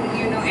having,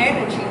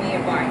 energy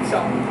nearby.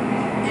 So,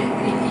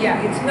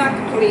 yeah, it's not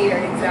clear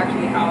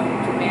exactly how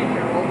to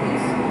measure all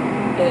these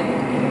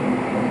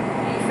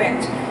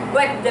effects.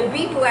 But the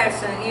big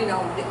lesson,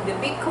 the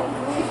big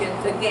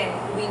conclusions, again,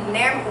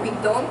 we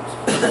don't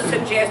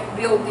suggest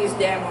build this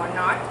dam or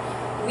not.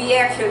 We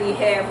actually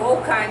have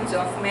all kinds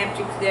of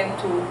metrics then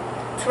to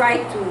try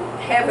to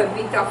have a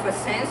bit of a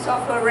sense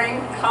of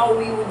how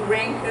we would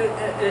rank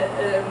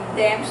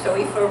dams. So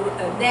if a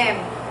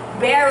dam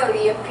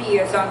barely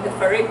appears on the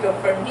Pareto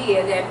per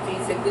dia, that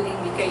is a good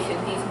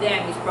indication this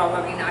dam is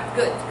probably not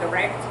good,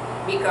 correct?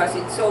 Because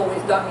it's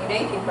always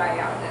dominated by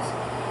others.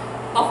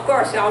 Of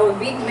course, our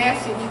big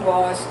message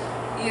was,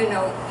 you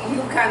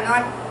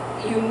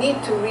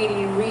need to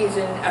really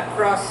reason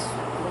across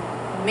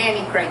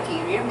many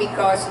criteria,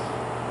 because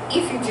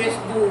if you just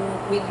do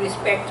with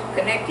respect to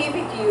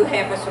connectivity, you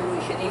have a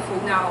solution. If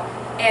you now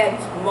add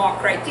more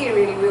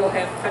criteria, you will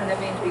have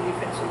fundamentally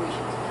different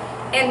solutions.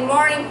 And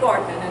more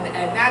important, and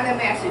another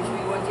message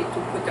we wanted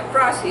to put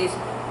across is,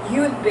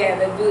 you'd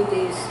better do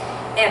this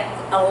at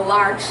a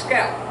large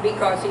scale,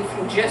 because if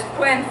you just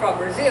plan for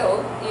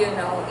Brazil,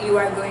 you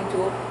are going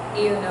to,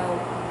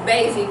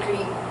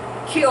 basically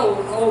kill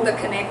all the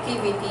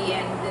connectivity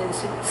and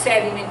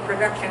setting in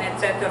production,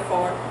 etc.,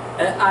 for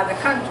other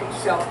countries.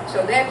 So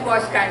that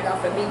was kind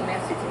of a big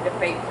message in the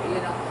paper.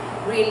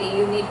 Really,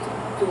 you need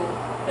to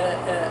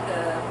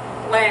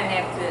plan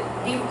at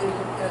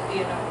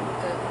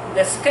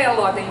the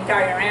scale of the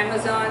entire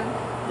Amazon,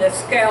 the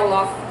scale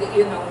of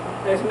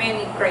there's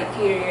many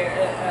criteria,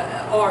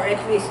 or at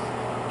least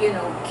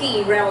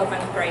key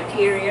relevant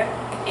criteria,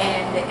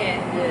 and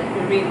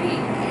really,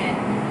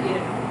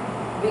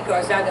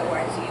 because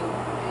otherwise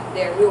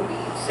there will be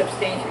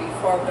substantially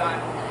foregone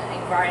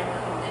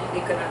environmental and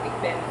economic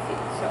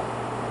benefits. So.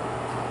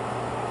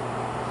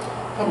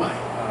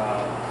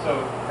 So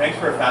thanks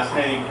for a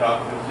fascinating talk.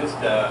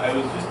 I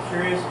was just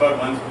curious about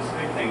one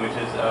specific thing, which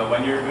is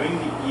when you're doing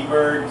the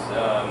eBirds,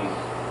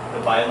 the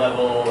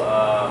bi-level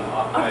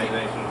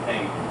optimization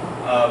thing.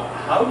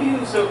 How do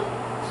you, so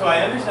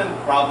I understand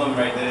the problem,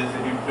 right, that is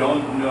that you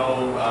don't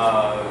know,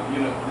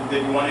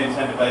 that you want to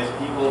incentivize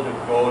people to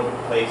go to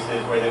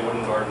places where they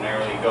wouldn't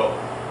ordinarily go.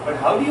 But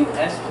how do you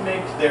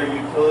estimate their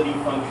utility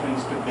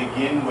functions to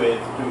begin with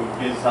to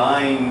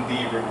design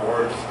the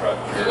reward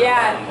structure?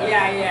 Yeah.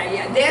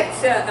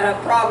 That's a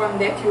problem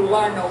that you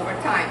learn over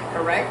time,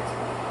 correct?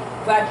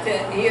 But,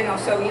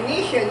 so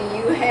initially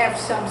you have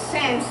some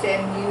sense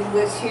and you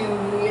assume,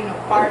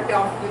 part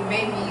of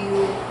maybe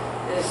you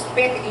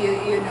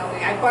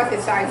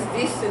hypothesize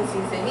distance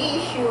is an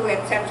issue,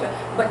 etc.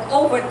 But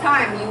over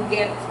time you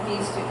get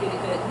these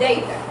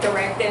data,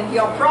 correct? And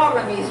your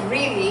problem is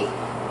really,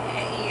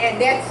 and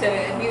that's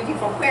a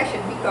beautiful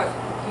question, because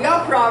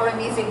your problem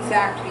is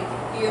exactly,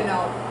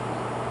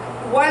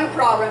 one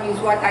problem is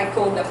what I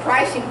call the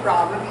pricing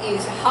problem,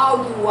 is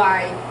how do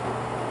I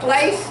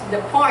place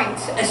the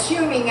points,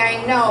 assuming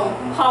I know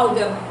how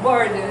the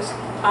borders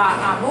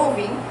are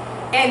moving,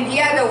 and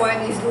the other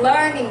one is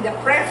learning the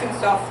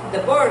preference of the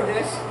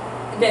borders,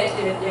 the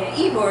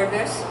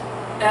e-borders,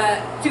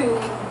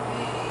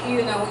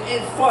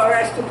 for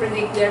us to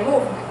predict their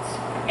movements.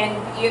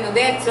 And,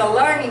 that's a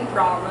learning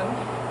problem.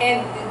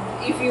 And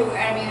if you,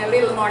 a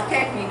little more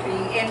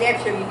technically, and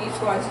actually this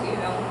was,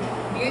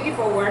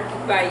 beautiful work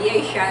by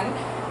Ye-Shan,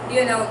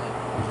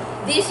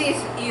 this is,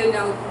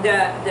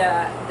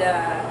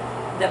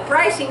 the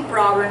pricing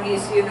problem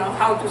is,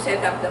 how to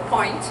set up the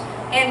points.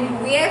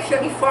 And we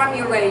actually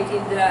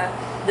formulated the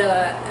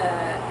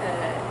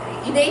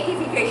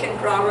identification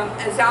problem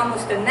as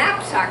almost a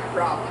knapsack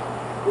problem,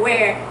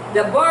 where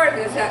the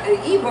borders,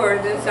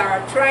 e-borders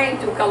are trying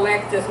to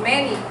collect as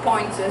many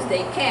points as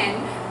they can,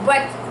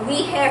 but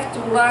we have to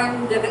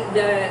learn the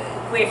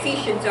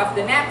coefficients of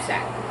the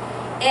knapsack.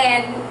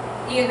 And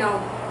you know,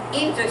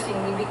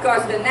 interestingly,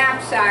 because the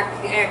knapsack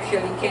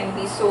actually can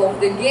be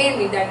solved again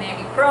with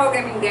dynamic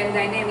programming, then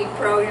dynamic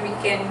programming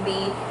can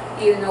be,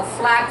 you know,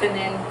 flattened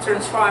and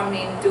transformed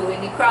into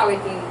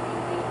inequalities.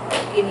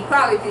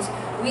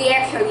 We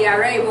actually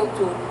are able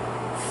to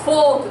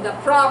fold the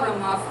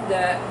problem of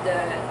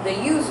the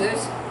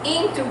users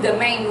into the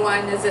main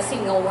one as a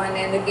single one,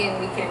 and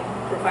again we can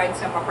provide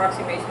some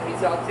approximation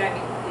results. I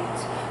mean,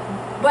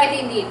 but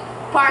indeed,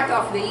 part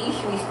of the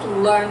issue is to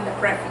learn the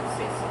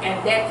preferences,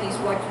 and that is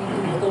what we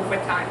do over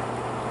time.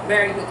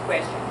 Very good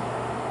question.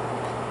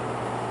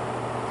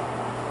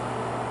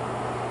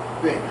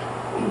 Ben.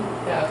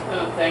 Yeah,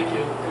 thank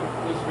you.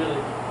 It was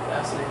really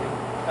fascinating,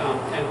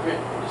 and great.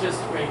 It's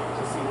just great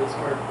to see this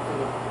work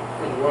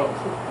for the world.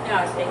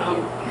 No, thank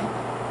you.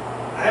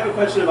 I have a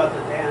question about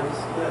the dams.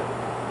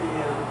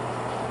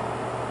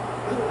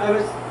 I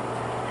was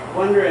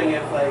wondering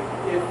if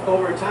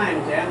over time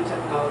dam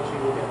technology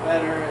will get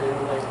better and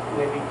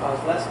maybe cause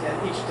less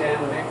damage. Each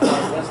dam may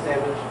cause less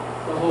damage.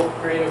 The whole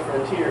creative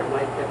frontier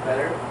might get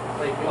better.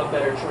 You'll have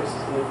better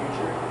choices in the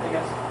future, I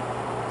guess.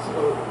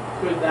 So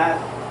could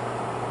that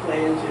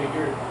play into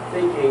your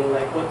thinking,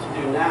 what to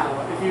do now?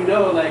 If you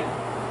know,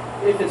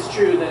 if it's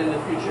true that in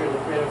the future the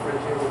creative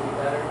frontier will be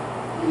better,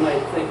 you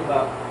might think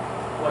about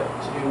what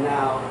to do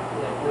now,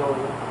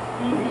 knowing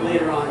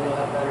later on you'll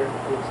have better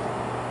things.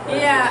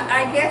 Yeah,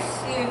 I guess,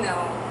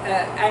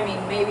 I mean,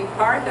 maybe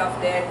part of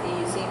that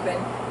is even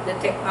the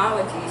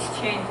technology is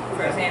changing.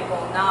 For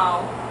example,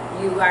 now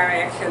you are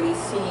actually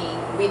seeing,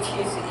 which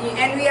is,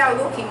 and we are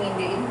looking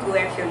into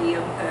actually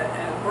a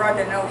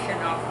broader notion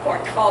of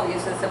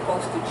portfolios as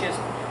opposed to just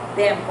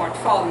them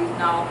portfolios.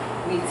 Now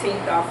we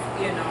think of,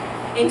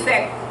 in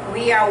fact,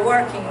 we are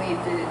working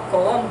with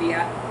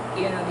Colombia,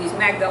 this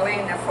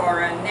Magdalena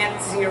for a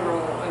net zero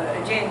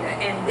agenda,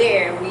 and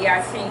there we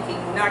are thinking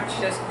not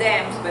just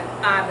dams but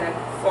other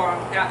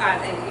forms,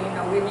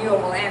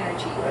 renewable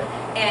energy,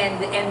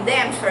 and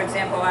dams, for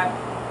example, are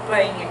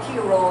playing a key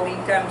role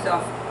in terms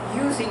of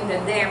using the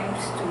dams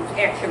to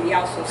actually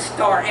also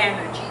store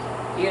energy.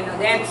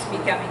 That's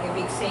becoming a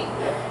big thing.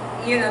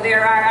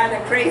 There are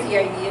other crazy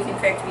ideas. In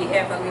fact, we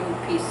have a little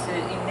piece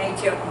in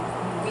Nature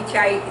which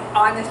I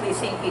honestly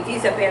think it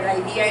is a bad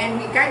idea, and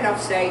we kind of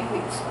say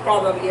it's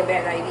probably a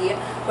bad idea,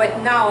 but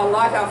now a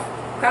lot of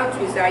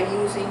countries are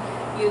using,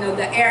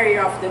 the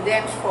area of the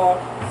dams for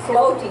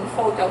floating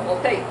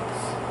photovoltaics,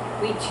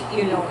 which,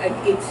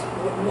 it's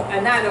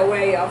another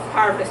way of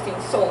harvesting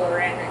solar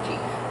energy.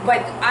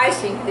 But I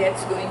think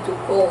that's going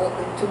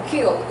to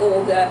kill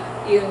all the,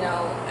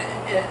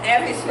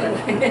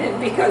 everything,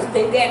 because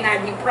they then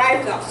are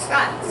deprived of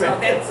sun, so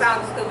that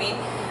sounds to me.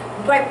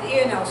 But,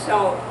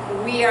 so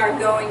we are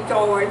going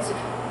towards,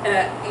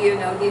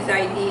 this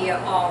idea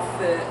of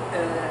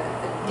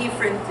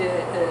different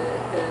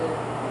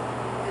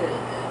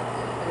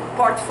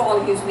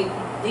portfolios with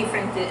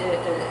different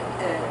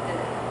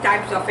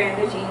types of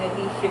energy in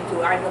addition to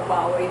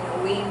hydropower,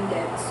 wind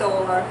and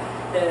solar,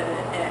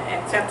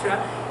 etc.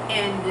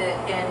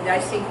 And I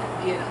think,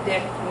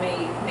 that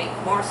may make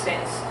more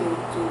sense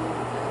to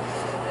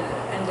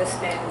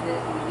understand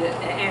the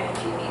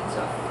energy needs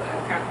of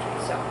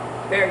countries. So.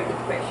 Very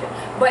good question.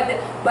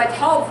 But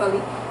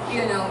hopefully,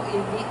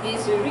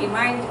 this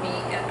reminds me,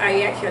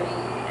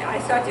 I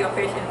thought your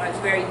question was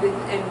very good,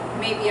 and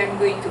maybe I'm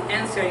going to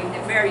answer in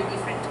a very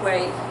different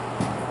way.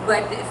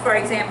 But for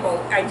example,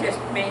 I just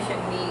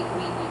mentioned we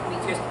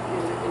just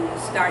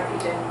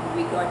started and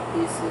we got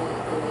this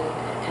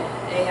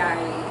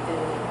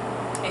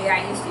AI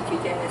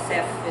Institute,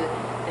 NSF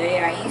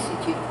AI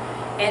Institute,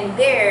 and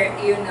there,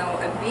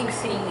 a big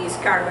thing is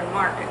carbon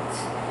markets.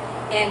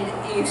 And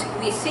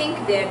we think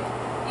that,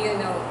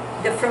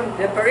 the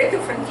Pareto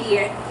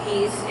frontier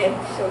is, and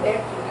so that,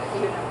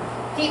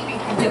 typically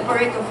the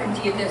Pareto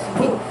frontier doesn't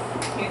move,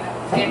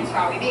 that's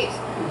how it is.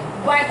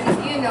 But,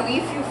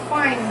 if you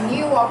find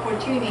new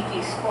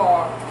opportunities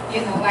for,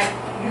 like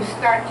you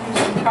start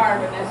using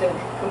carbon as a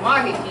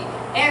commodity,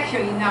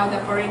 actually now the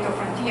Pareto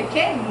frontier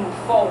can move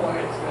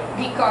forward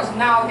because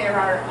now there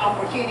are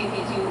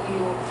opportunities,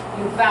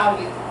 you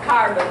value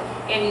carbon,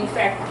 and in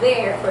fact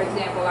there, for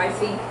example, I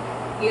think,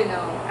 you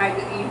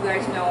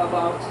guys know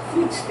about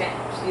food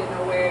stamps,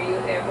 where you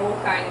have all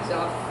kinds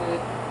of,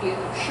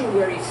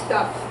 sugary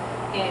stuff,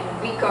 and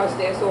because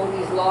there's all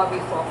this lobby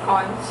for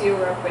corn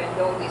syrup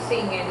and all this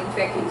thing, and in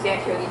fact it's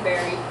actually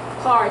very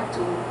hard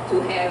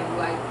to have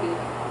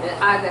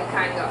other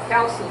kind of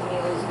healthy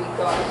meals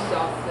because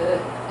of,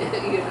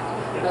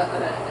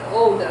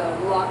 all the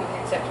lobbying,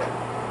 etc.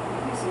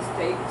 This is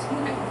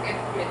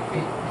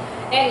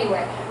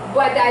anyway.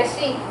 But I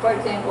think, for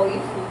example,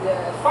 if the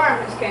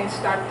farmers can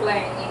start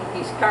playing in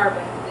this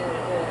carbon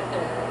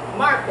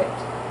market,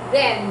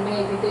 then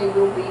maybe they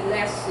will be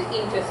less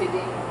interested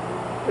in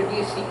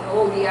producing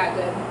all the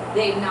other.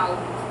 They now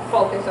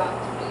focus on,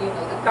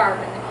 the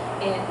carbon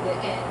and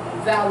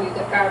value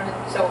the carbon.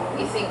 So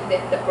we think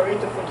that the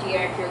Pareto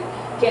frontier actually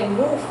can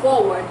move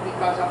forward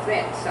because of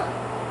that.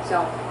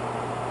 So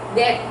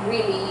that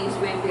really is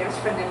when there's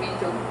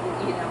fundamental,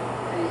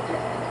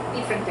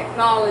 different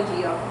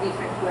technology, of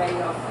different way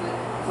of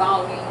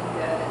valuing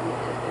the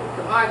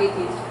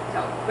commodities. So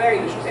very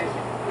good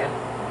session. Yeah.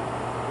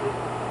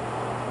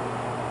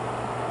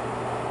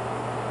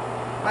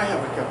 I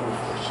have a couple of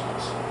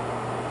questions.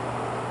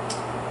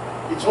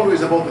 It's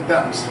always about the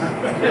dams.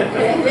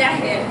 Yeah.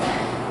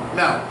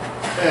 Now,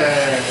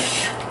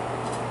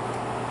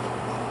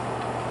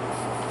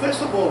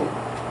 first of all,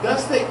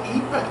 does the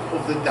impact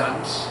of the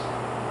dams,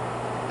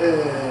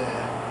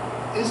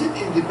 is it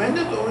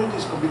independent or it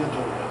is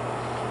combinatorial?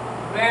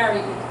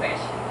 Very good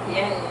question.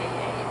 Yeah.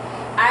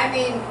 I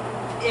mean,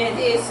 it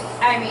is,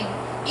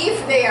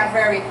 if they are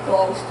very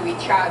close to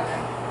each other,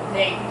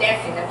 they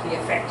definitely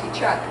affect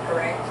each other,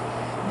 correct?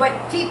 But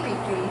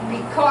typically,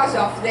 because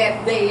of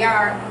that, they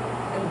are,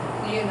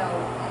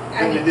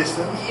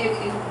 Distance?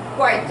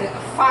 Quite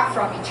far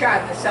from each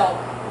other. So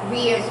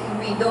we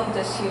don't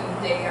assume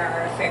they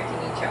are affecting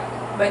each other.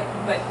 But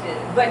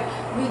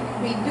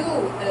we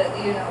do,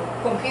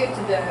 compute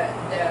the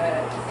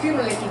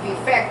cumulative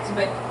effects,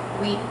 but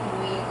we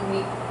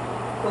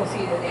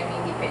consider them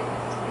independent.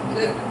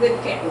 Good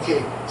catch.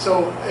 Okay,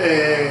 so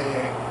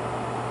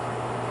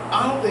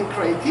are the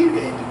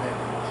criteria independent?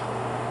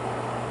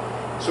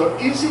 So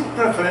is it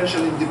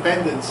preferential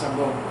independence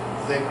among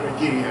the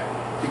criteria?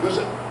 Because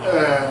if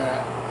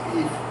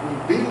we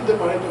build the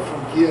Pareto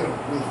frontier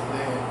with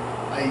the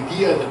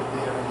idea that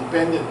they are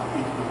independent,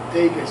 it will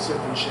take a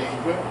certain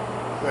shape,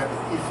 but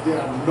if they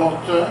are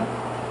not,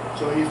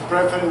 so if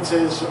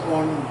preferences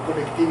on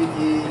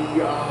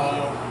connectivity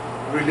are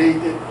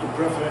related to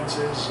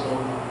preferences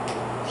on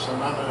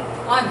some other...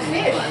 On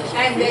fish,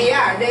 and they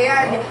are,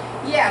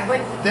 yeah, but...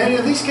 Then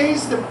in this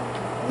case, the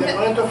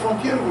Pareto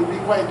frontier will be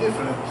quite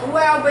different.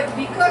 Well, but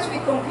because we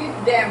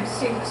compute them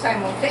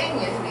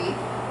simultaneously,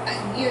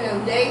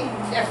 they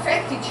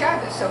affect each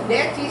other, so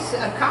that is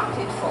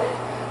accounted for.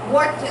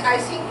 What I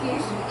think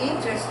is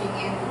interesting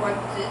and what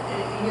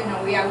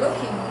we are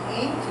looking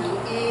into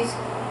is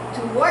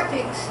to what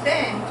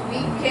extent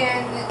we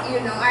can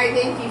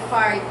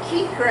identify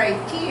key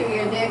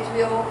criteria that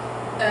will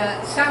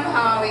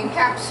somehow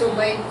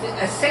encapsulate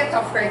a set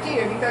of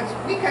criteria, because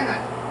we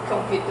cannot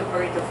compute the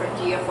Pareto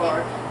frontier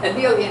for a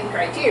billion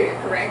criteria,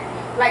 correct?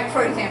 Like,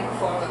 for example,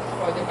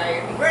 for the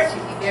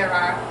biodiversity, there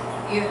are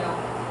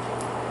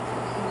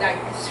like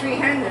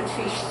 300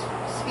 fish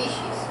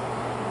species.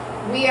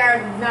 We are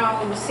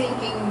now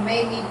thinking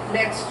maybe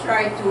let's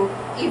try to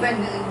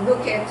even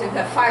look at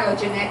the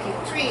phylogenetic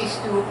trees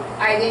to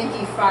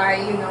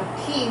identify,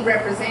 key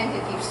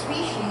representative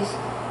species,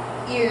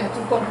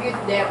 to compute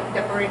the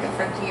Pareto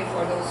frontier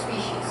for those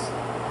species.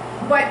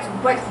 But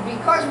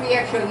because we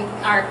actually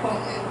are,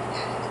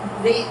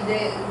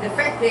 the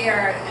fact they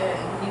are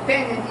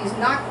dependent is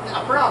not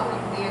a problem,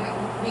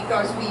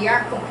 because we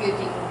are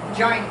computing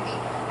jointly.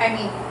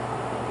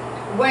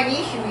 One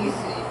issue is,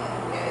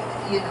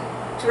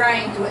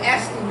 trying to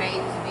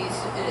estimate these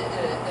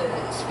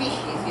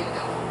species,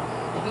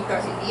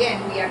 because in the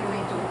end we are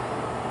going to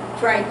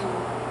try to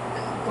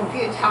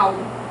compute how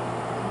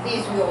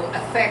this will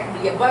affect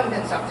the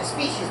abundance of the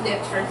species.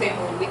 That, for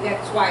example,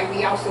 that's why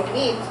we also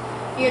need,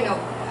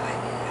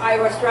 I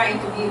was trying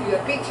to give you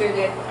a picture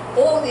that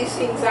all these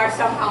things are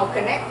somehow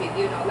connected,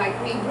 like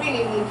we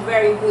really need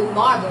very good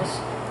models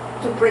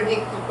to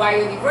predict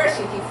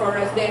biodiversity for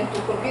us then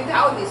to compute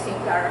how these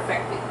things are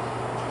affected.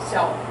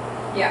 So,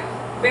 yeah,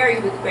 very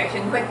good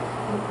question. But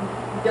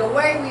the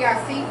way we are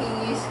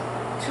thinking is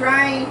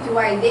trying to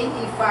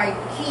identify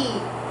key,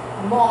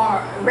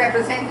 more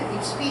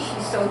representative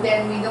species, so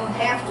then we don't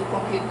have to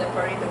compute the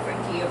Pareto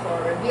frontier for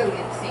a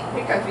billion things,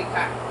 because we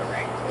can't,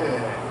 correct?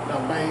 Now,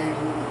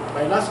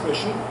 my last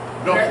question,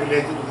 not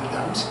related to the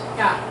dams.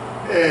 Yeah.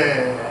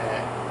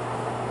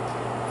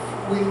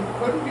 When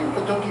we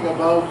were talking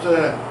about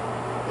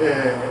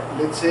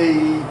let's say,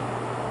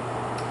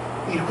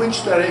 in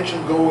which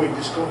direction go in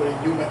discovering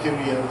new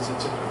materials,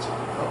 etc., etc.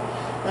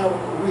 Now,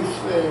 with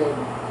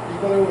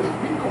Nicola,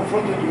 we've been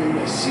confronted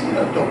with a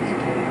similar topic,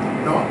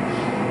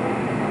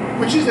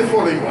 which is the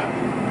following one.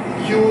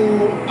 You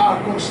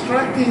are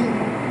constructing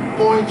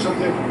points of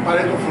the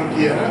Pareto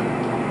frontier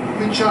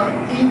which are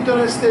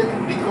interested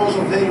because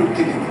of their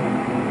utility,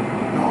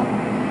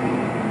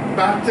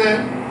 but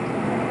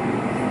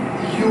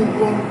you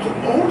want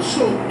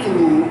also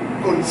to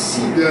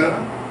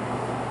consider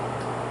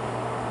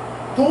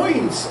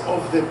points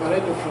of the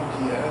Pareto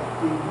frontier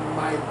which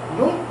might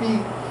not be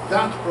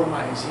that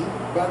promising,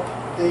 but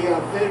they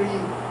are very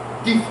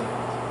different.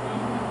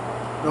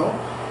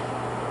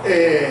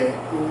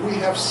 We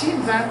have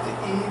seen that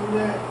in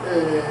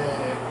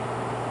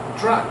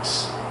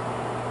drugs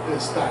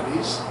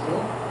studies.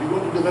 We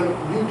want to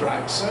develop new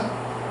drugs,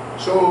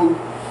 so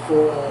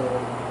for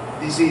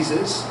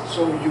diseases.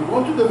 So you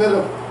want to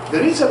develop.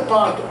 There is a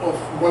part of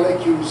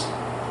molecules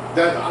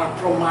that are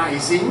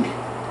promising,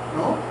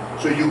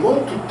 so you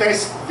want to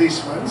test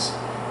these ones,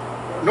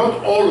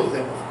 not all of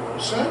them, of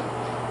course,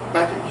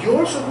 but you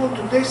also want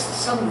to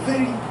test some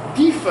very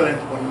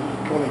different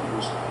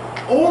molecules,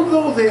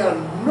 although they are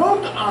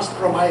not as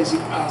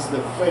promising as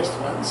the first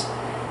ones,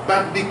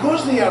 but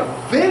because they are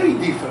very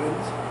different,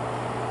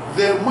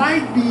 there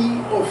might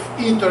be of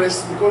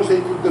interest because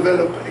they could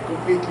develop a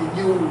completely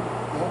new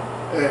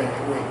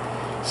way.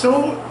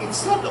 So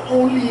it's not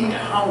only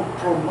how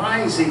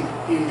promising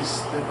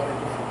is the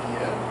Pareto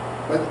frontier,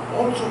 but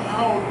also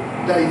how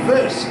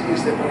diverse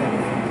is the Pareto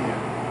frontier.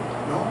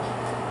 No?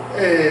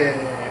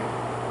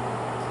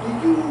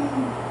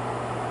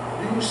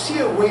 Do you see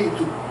a way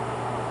to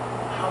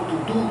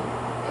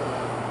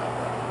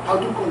how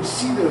to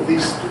consider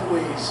these two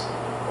ways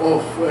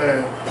of,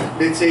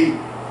 let's say,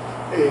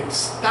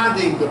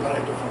 studying the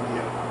Pareto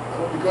frontier?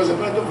 No? Because the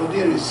Pareto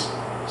frontier is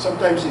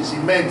sometimes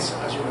immense,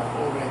 as you have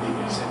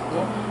already said.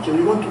 No? So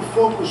you want to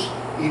focus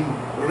in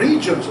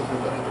regions of the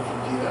Pareto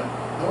frontier,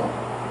 no?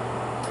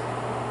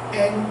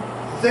 And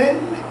then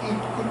it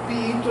could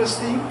be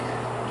interesting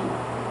to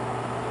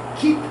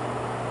keep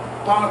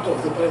part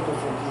of the Pareto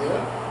frontier.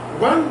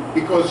 One,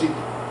 because it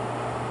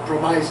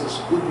promises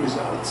good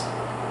results.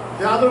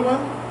 The other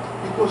one,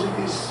 because it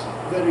is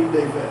very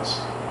diverse.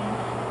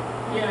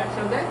 Yeah,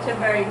 so that's a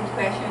very good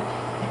question.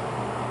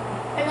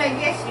 And I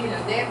guess,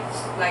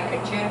 that's like a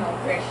general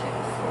question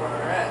for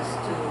us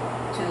to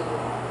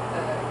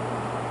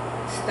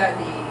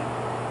study,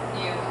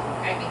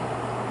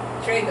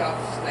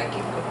 trade-offs like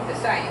in computer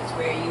science,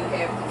 where you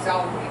have these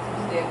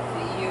algorithms that,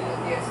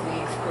 there's the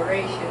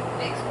exploration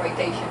and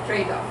exploitation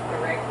trade-off,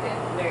 correct? And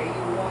where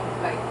you want,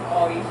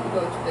 or if you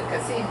go to the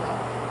casino,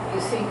 you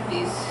think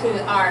this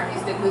arm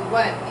is the good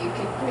one, you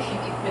keep pushing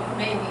it, but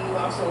maybe you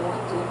also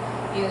want to,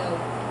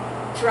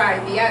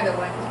 try the other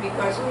ones,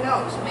 because who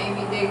knows,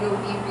 maybe they will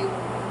give you,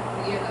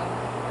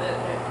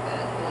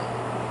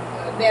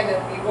 a better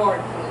reward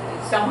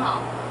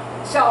somehow.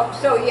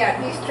 So yeah,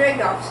 these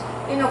trade-offs,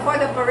 for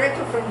the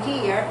Pareto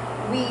frontier,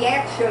 we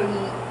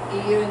actually,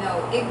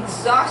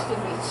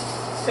 exhaustively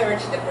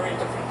search the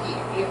Pareto frontier.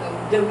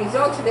 The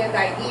results that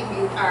I give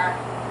you are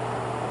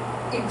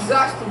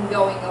exhausting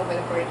going over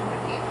the Pareto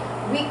frontier.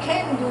 We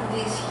can do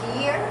this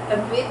here a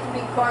bit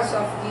because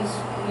of this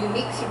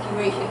unique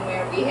situation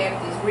where we have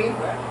this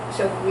river,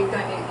 so we're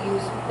going to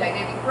use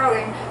dynamic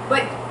programming,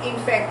 but in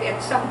fact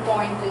at some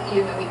point,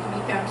 it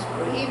becomes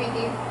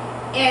prohibitive,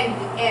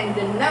 and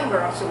the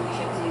number of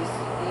solutions is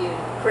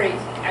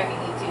crazy. I mean,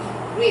 it is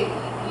really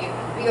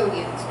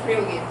billions,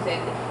 trillions,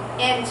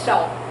 and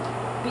so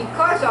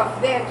because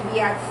of that, we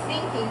are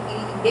thinking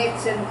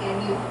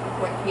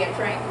what we are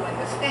trying to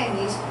understand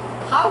is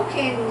how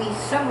can we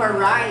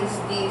summarize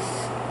this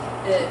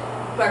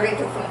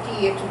Pareto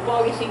frontier to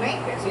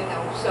policymakers,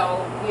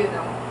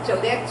 so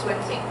that's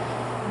one thing.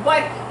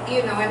 But,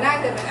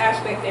 another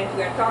aspect that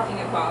we are talking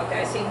about,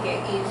 I think,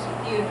 is,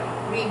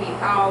 really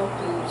how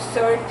to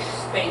search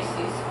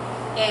spaces.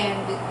 And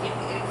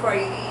for,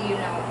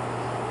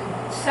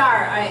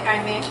 SAR,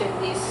 I mentioned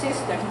this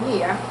system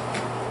here,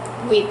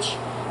 which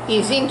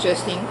is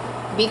interesting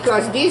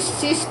because this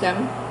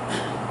system,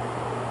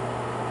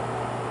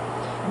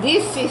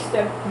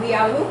 we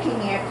are looking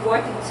at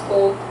what is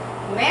called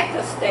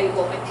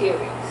metastable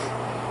materials.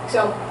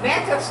 So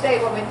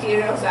metastable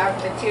materials are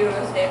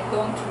materials that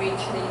don't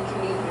reach the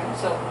equilibrium,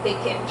 so they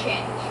can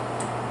change.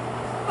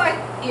 But,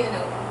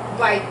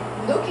 by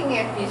looking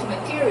at these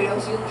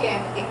materials, you can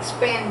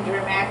expand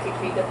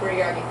dramatically the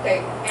periodic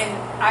table. And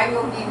I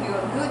will give you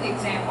a good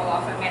example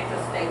of a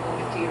metastable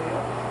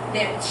material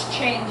that's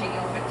changing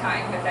over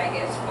time, but I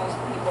guess most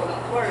people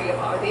don't worry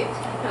about it.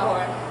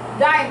 Or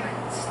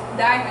diamonds.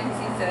 Diamonds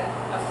is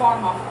a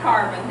form of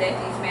carbon that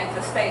is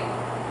metastable.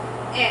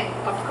 And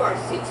of course,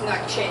 it's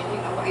not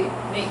changing. It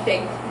may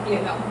take,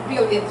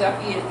 billions of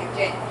years to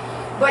change.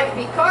 But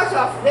because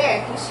of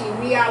that, you see,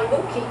 we are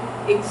looking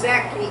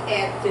exactly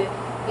at,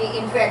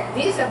 in fact,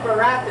 this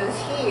apparatus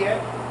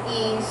here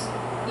is,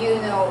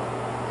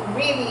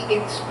 really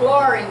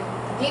exploring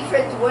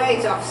different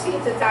ways of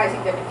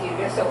synthesizing the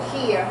material. So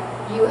here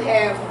you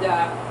have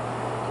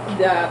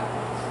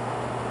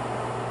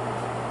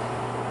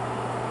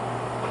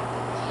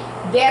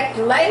that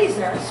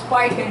laser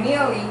spike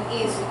annealing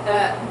is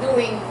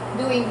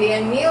doing the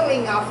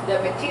annealing of the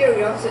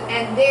materials,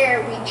 and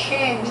there we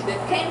change the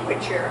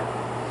temperature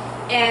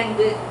and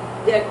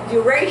the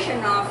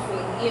duration of,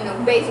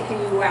 basically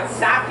you are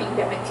zapping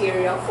the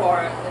material for,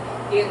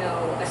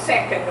 a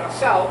second or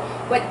so.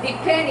 But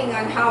depending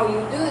on how you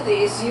do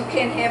this, you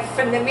can have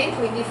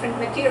fundamentally different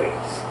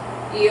materials,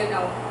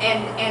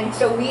 and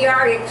so we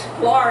are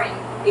exploring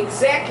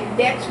exactly,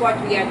 that's what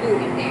we are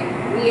doing there.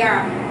 We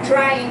are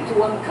trying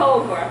to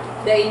uncover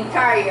the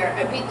entire,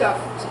 a bit of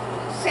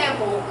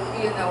sample,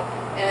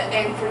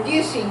 and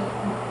producing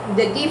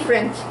the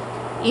different,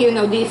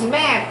 this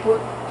map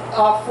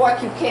of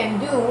what you can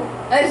do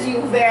as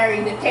you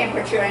vary the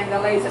temperature and the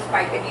laser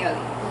spike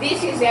annealing.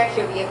 This is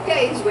actually a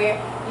case where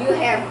you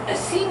have a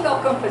single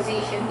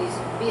composition, this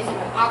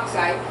bismuth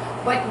oxide,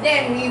 but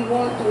then we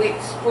want to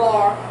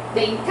explore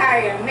the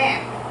entire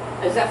map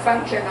as a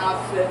function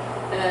of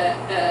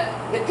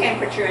the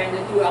temperature and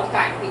the dwell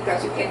time,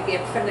 because you can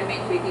get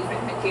fundamentally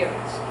different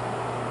materials.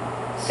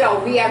 So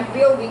we are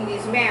building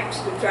these maps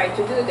to try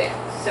to do that.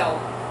 So,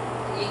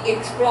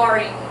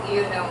 exploring,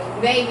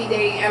 maybe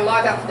a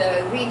lot of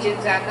the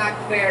regions are not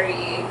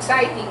very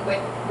exciting,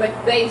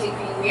 but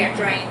basically we are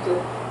trying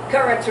to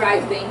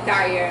characterize the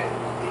entire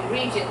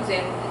regions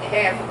and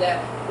have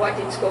what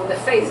it's called the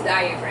phase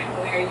diagram,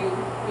 where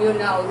you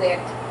know that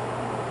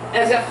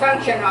as a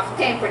function of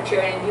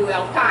temperature and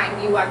UL time,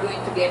 you are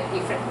going to get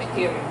different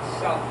materials.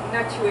 So,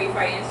 not sure if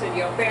I answered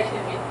your question,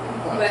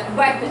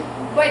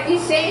 but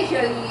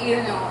essentially,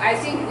 I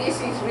think this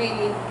is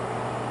really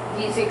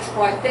this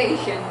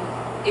exploration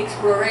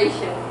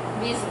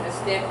business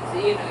that,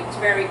 it's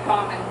very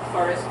common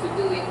for us to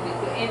do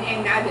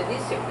in other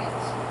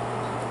disciplines.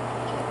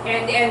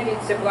 And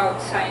it's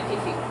about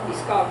scientific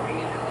discovery,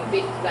 a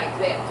bit like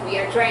that. We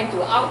are trying to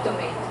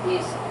automate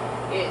this,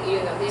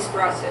 this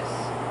process.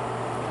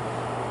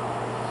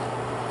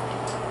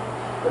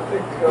 I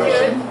think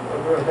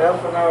we're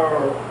half an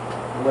hour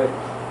late.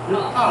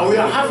 Oh, we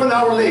are half an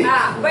hour late.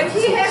 But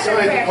he has a I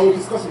question. will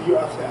discuss with you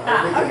after.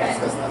 Okay.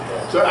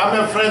 So I'm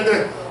afraid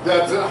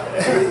that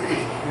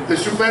the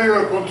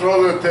superior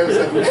controller tells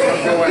that we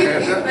can't go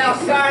ahead. Well,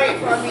 sorry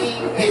for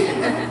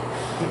being...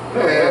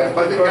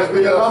 But it has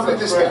been a lovely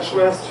discussion.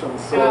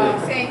 Questions, so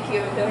thank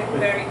you. They're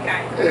very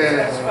kind.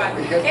 That's fun.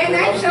 And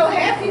I'm so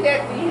happy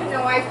that,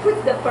 I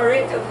put the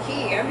Pareto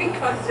here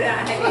because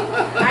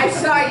I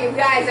saw you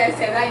guys. I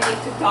said, I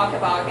need to talk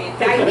about it.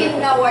 I didn't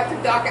know what to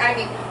talk.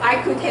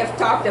 I could have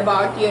talked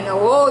about,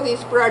 all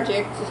these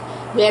projects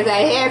that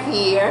I have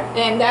here,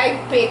 and I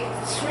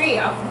picked 3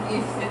 of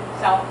these.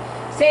 So,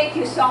 thank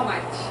you so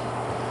much.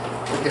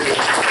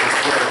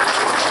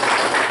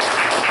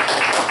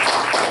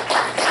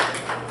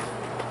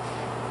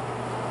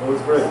 it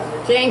was great.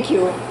 Thank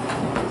you.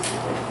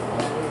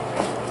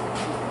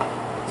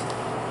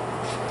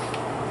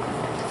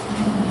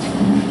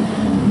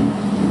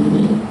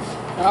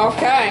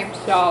 Okay,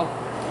 so.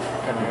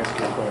 Can I ask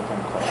you a question?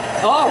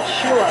 Oh,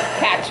 sure,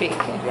 Patrick.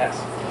 Yes.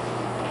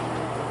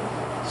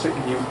 So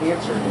you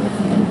answered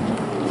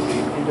the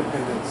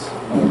independence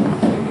of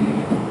the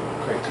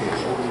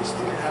criteria.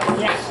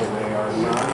 Yeah. So they are not